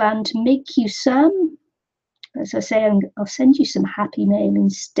had planned to make you some. As I say, I'll send you some happy mail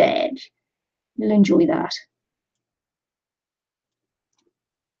instead. You'll enjoy that.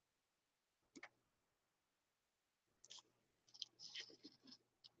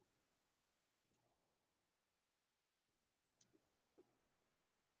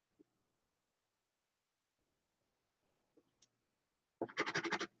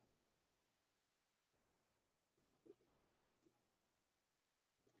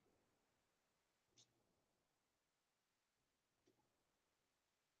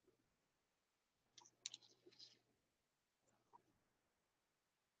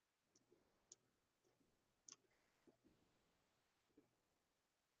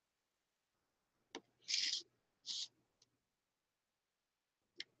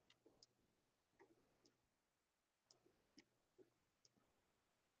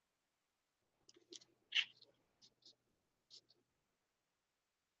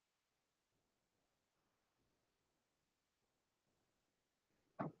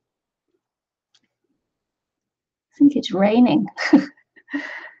 I think it's raining. I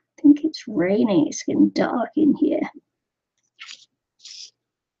think it's raining. It's getting dark in here.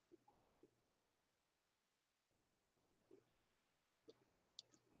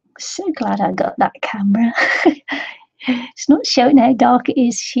 So glad I got that camera. It's not showing how dark it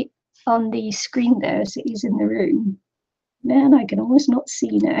is on the screen there as it is in the room. Man, I can almost not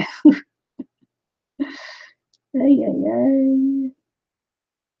see now. Ay, ay, ay.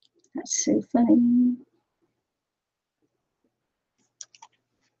 That's so funny.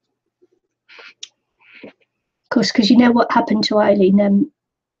 Of course, because you know what happened to Eileen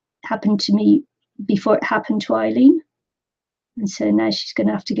happened to me before it happened to Eileen. And so now she's going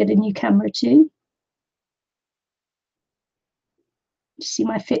to have to get a new camera too. You see,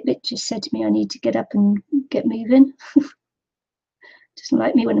 my Fitbit just said to me I need to get up and get moving. Doesn't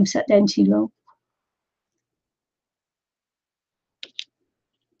like me when I'm sat down too long.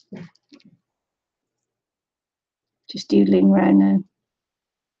 Just doodling around now.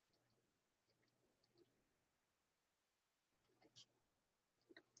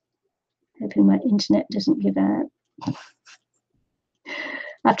 Hoping my internet doesn't give out.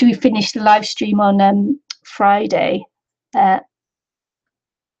 After we finished the live stream on Friday, 5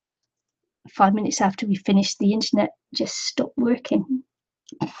 minutes after we finished, the internet just stopped working.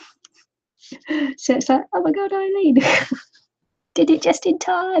 So it's like, oh my God, Eileen, did it just in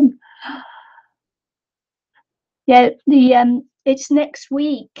time. Yeah, it's next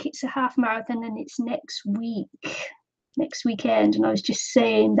week. It's a half marathon, and it's next weekend. And I was just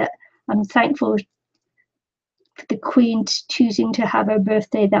saying that I'm thankful the Queen choosing to have her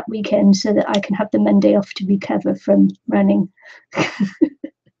birthday that weekend so that I can have the Monday off to recover from running.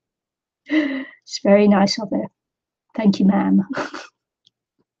 It's very nice of her. Thank you, ma'am.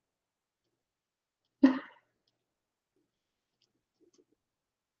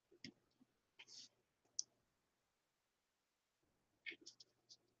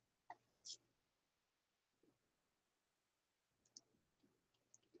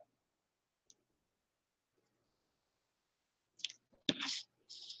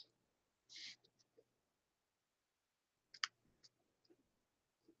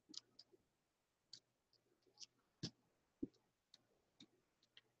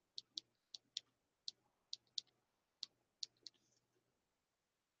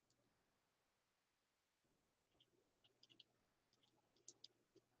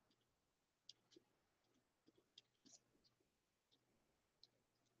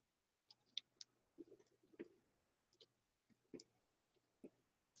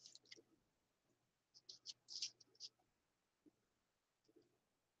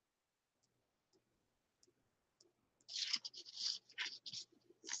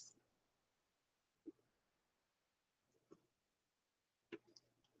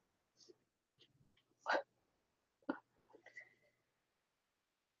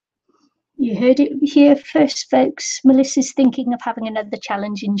 You heard it here first, folks. Melissa's thinking of having another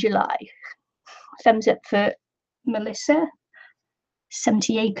challenge in July. Thumbs up for Melissa.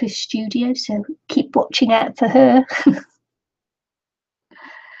 70 Acre Studio, so keep watching out for her.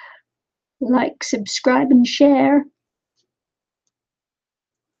 Like, subscribe, and share.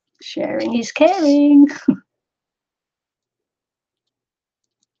 Sharing is caring.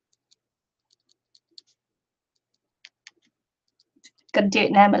 Got to do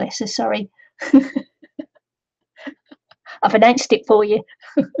it now, Melissa, sorry. I've announced it for you.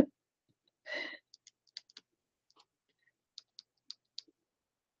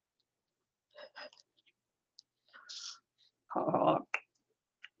 Oh.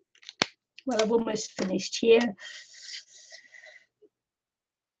 Well, I've almost finished here.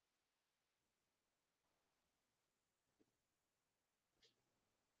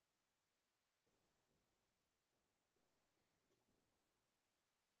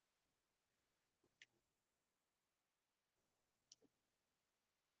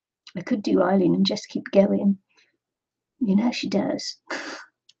 I could do Eileen and just keep going. You know how she does.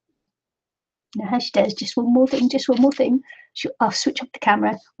 You know how she does. Just one more thing, just one more thing. I'll switch off the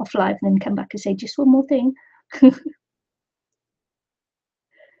camera off live and then come back and say just one more thing.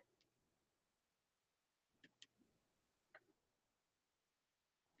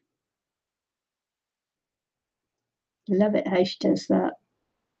 Love it how she does that.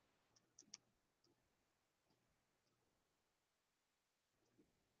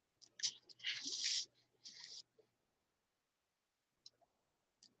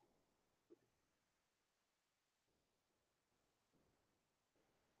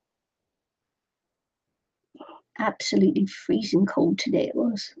 Absolutely freezing cold today it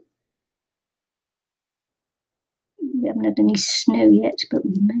was. We haven't had any snow yet, but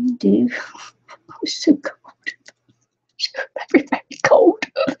we may do. It was so cold. Very, very cold.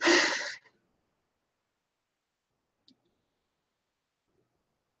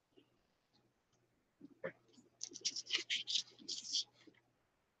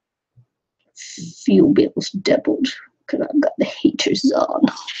 Fuel bills doubled because I've got the heaters on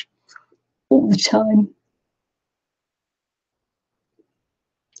all the time.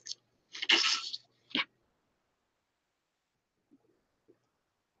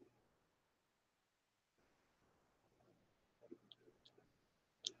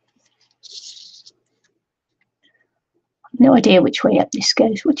 No idea which way up this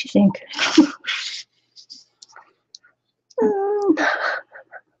goes. What do you think?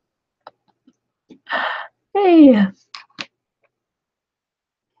 Hey.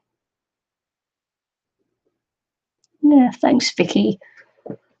 Yeah, thanks, Vicky.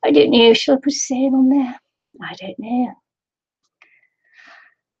 I don't know. Shall I put a saying on there? I don't know.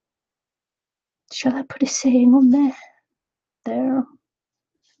 Shall I put a saying on there? There.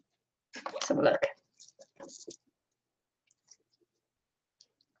 Let's have a look.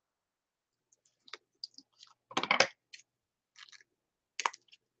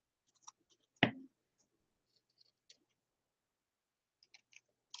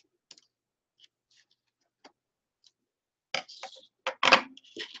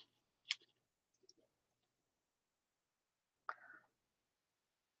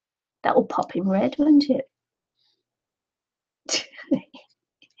 That will pop in red, won't it?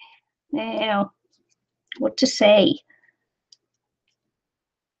 Now, what to say?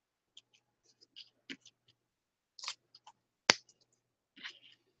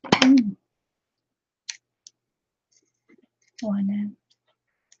 Oh, I know.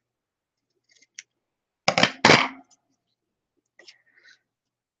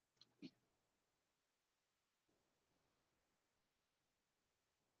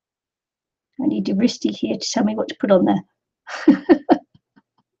 I need Aristi here to tell me what to put on there.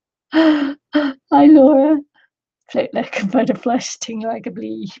 Hi, Laura. Float like a butterfly, sting like a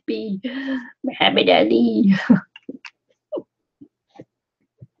bee. Muhammad Ali.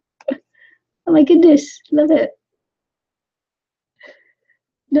 Oh my goodness, love it.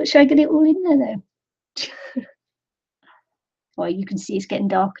 Not sure I get it all in there though. Oh, you can see it's getting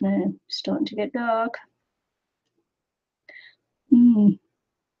dark now. Starting to get dark.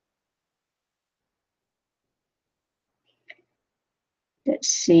 Let's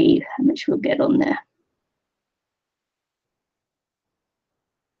see how much we'll get on there.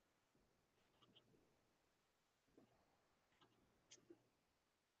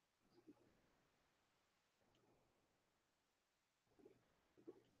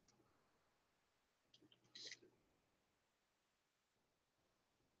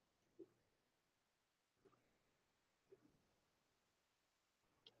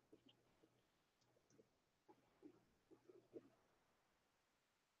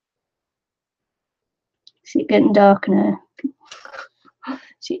 See it getting dark now.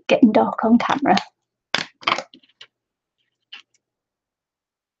 See it getting dark on camera.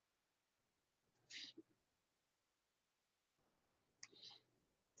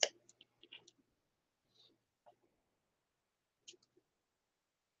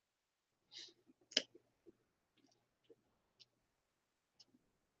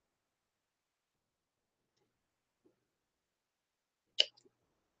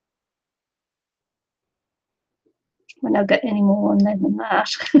 When I get any more on there than that.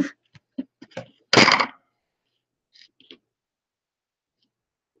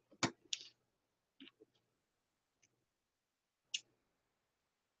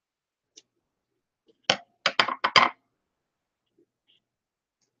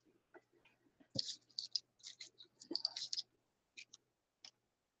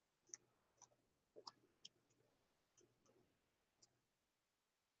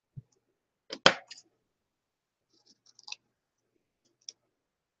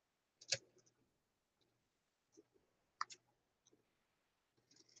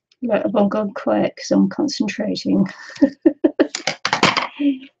 Right, I've gone quiet because I'm concentrating.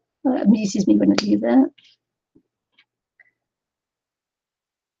 That amuses me when I do that.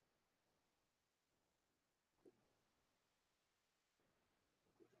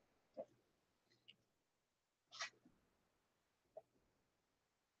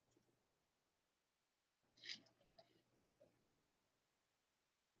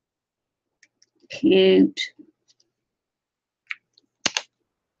 Cute.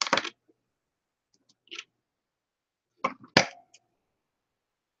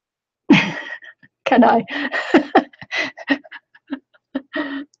 Can I?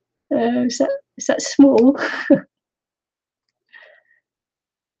 Is that small?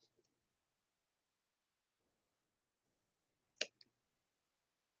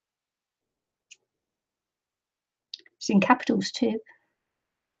 It's in capitals too.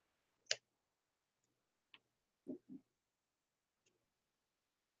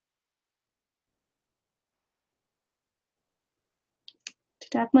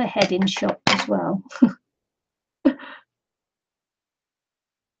 Did I have my head in shot as well?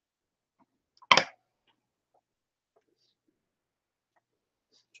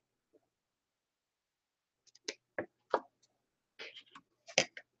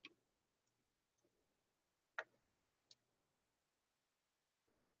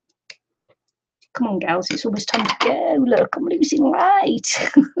 Come on, gals, it's almost time to go. Look, I'm losing light.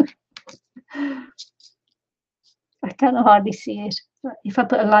 I can hardly see it. If I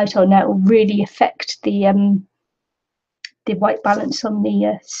put a light on, that will really affect the white balance on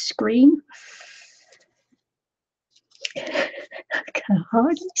the screen. I can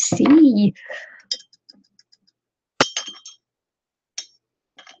hardly see.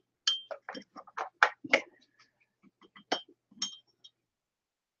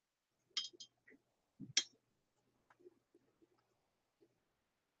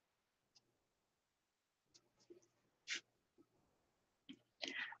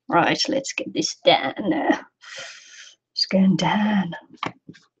 Right, let's get this down now. It's going down.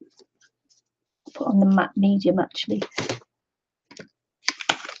 Put on the matte medium actually.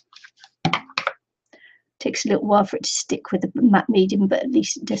 Takes a little while for it to stick with the matte medium, but at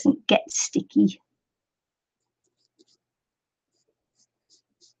least it doesn't get sticky.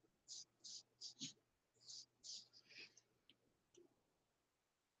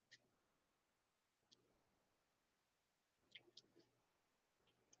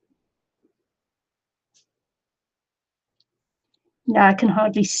 Now I can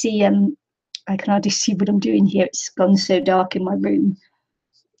hardly see what I'm doing here. It's gone so dark in my room.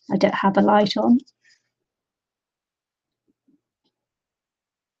 I don't have a light on.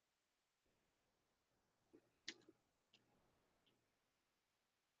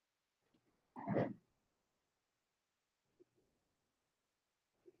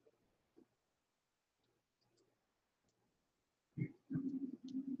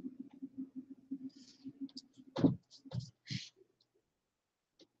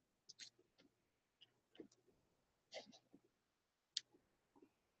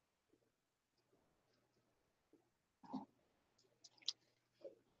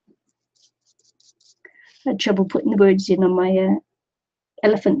 I had trouble putting the words in on my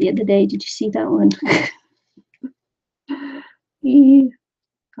elephant the other day. Did you see that one? Yeah.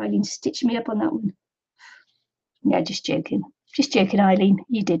 Eileen stitched me up on that one. Yeah, just joking. Just joking, Eileen.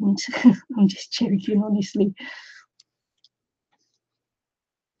 You didn't. I'm just joking, honestly.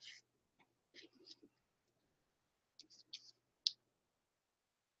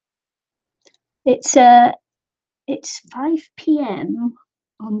 It's 5 p.m.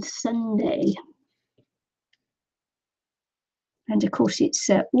 on Sunday. And of course it's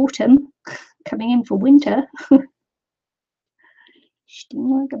autumn, coming in for winter. Sting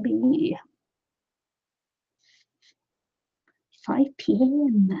like a bee. 5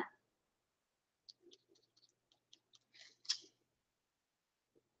 p.m.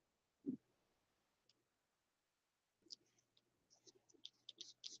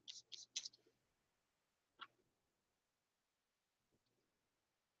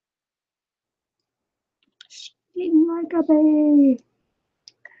 Sting like a bee.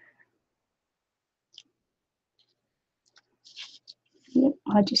 Yep,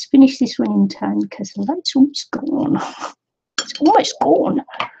 I just finished this one in time because the light's almost gone. It's almost gone.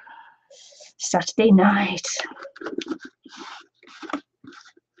 Saturday night.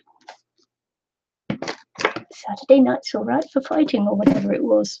 Saturday night's all right for fighting, or whatever it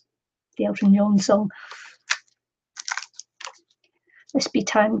was. The Elton John song. Must be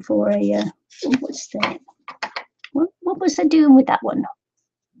time for a. What's that? What was I doing with that one?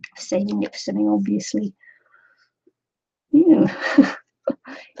 Saving it for something, obviously.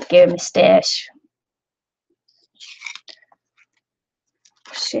 Get a moustache.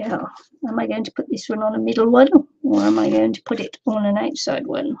 So, am I going to put this one on a middle one, or am I going to put it on an outside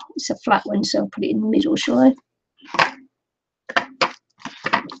one? It's a flat one, so I'll put it in the middle, shall I?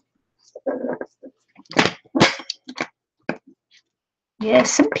 Yeah,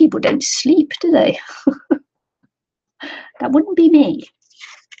 some people don't sleep, do they? That wouldn't be me.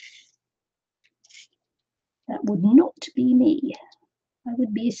 That would not be me. I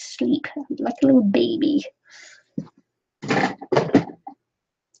would be asleep like a little baby.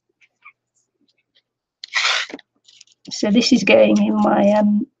 So this is going in my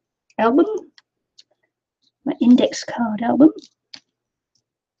album, my index card album.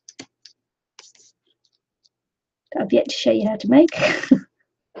 That I've yet to show you how to make.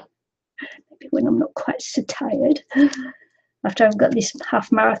 Maybe when I'm not quite so tired. After I've got this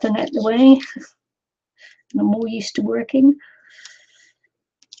half marathon out the way, and I'm more used to working,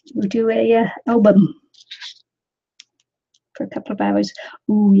 we'll do a album for a couple of hours.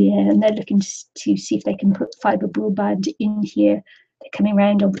 Oh yeah, and they're looking to see if they can put fibre broadband in here. They're coming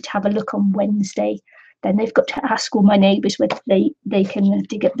around to have a look on Wednesday. Then they've got to ask all my neighbours whether they can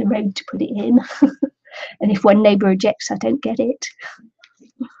dig up the road to put it in. And if one neighbour rejects, I don't get it,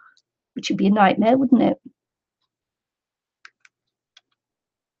 which would be a nightmare, wouldn't it?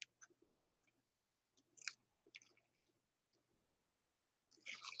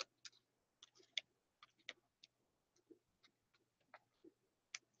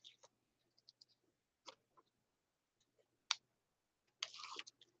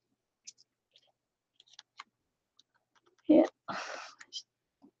 Yeah.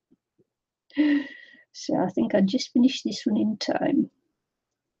 So I think I just finished this one in time.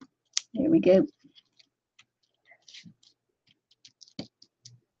 There we go.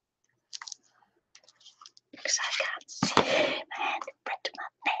 Because I can't see man in front of my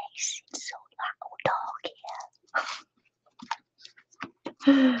face. It's so dark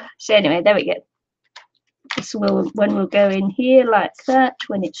here. So anyway, there we go. This will when we'll go in here like that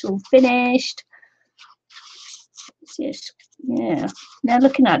when it's all finished. Just yeah. Now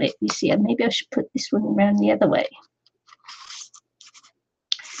looking at it, you see, maybe I should put this one around the other way.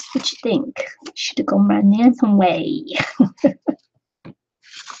 What do you think? It should have gone round the other way.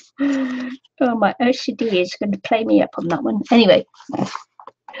 Oh, my OCD is going to play me up on that one. Anyway,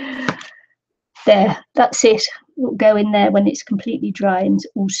 there, that's it. It'll go in there when it's completely dry and it's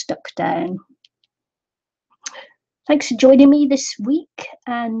all stuck down. thanks for joining me this week,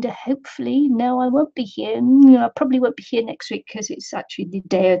 and hopefully, no, I won't be here. I probably won't be here next week because it's actually the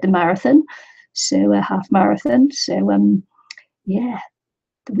day of the marathon, so a half marathon. So yeah,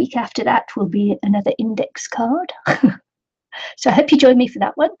 the week after that will be another index card. So I hope you join me for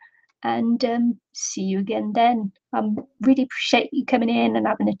that one, and see you again then. Really appreciate you coming in and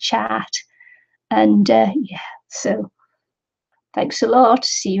having a chat, and yeah, so thanks a lot.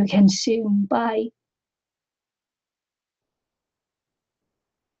 See you again soon. Bye.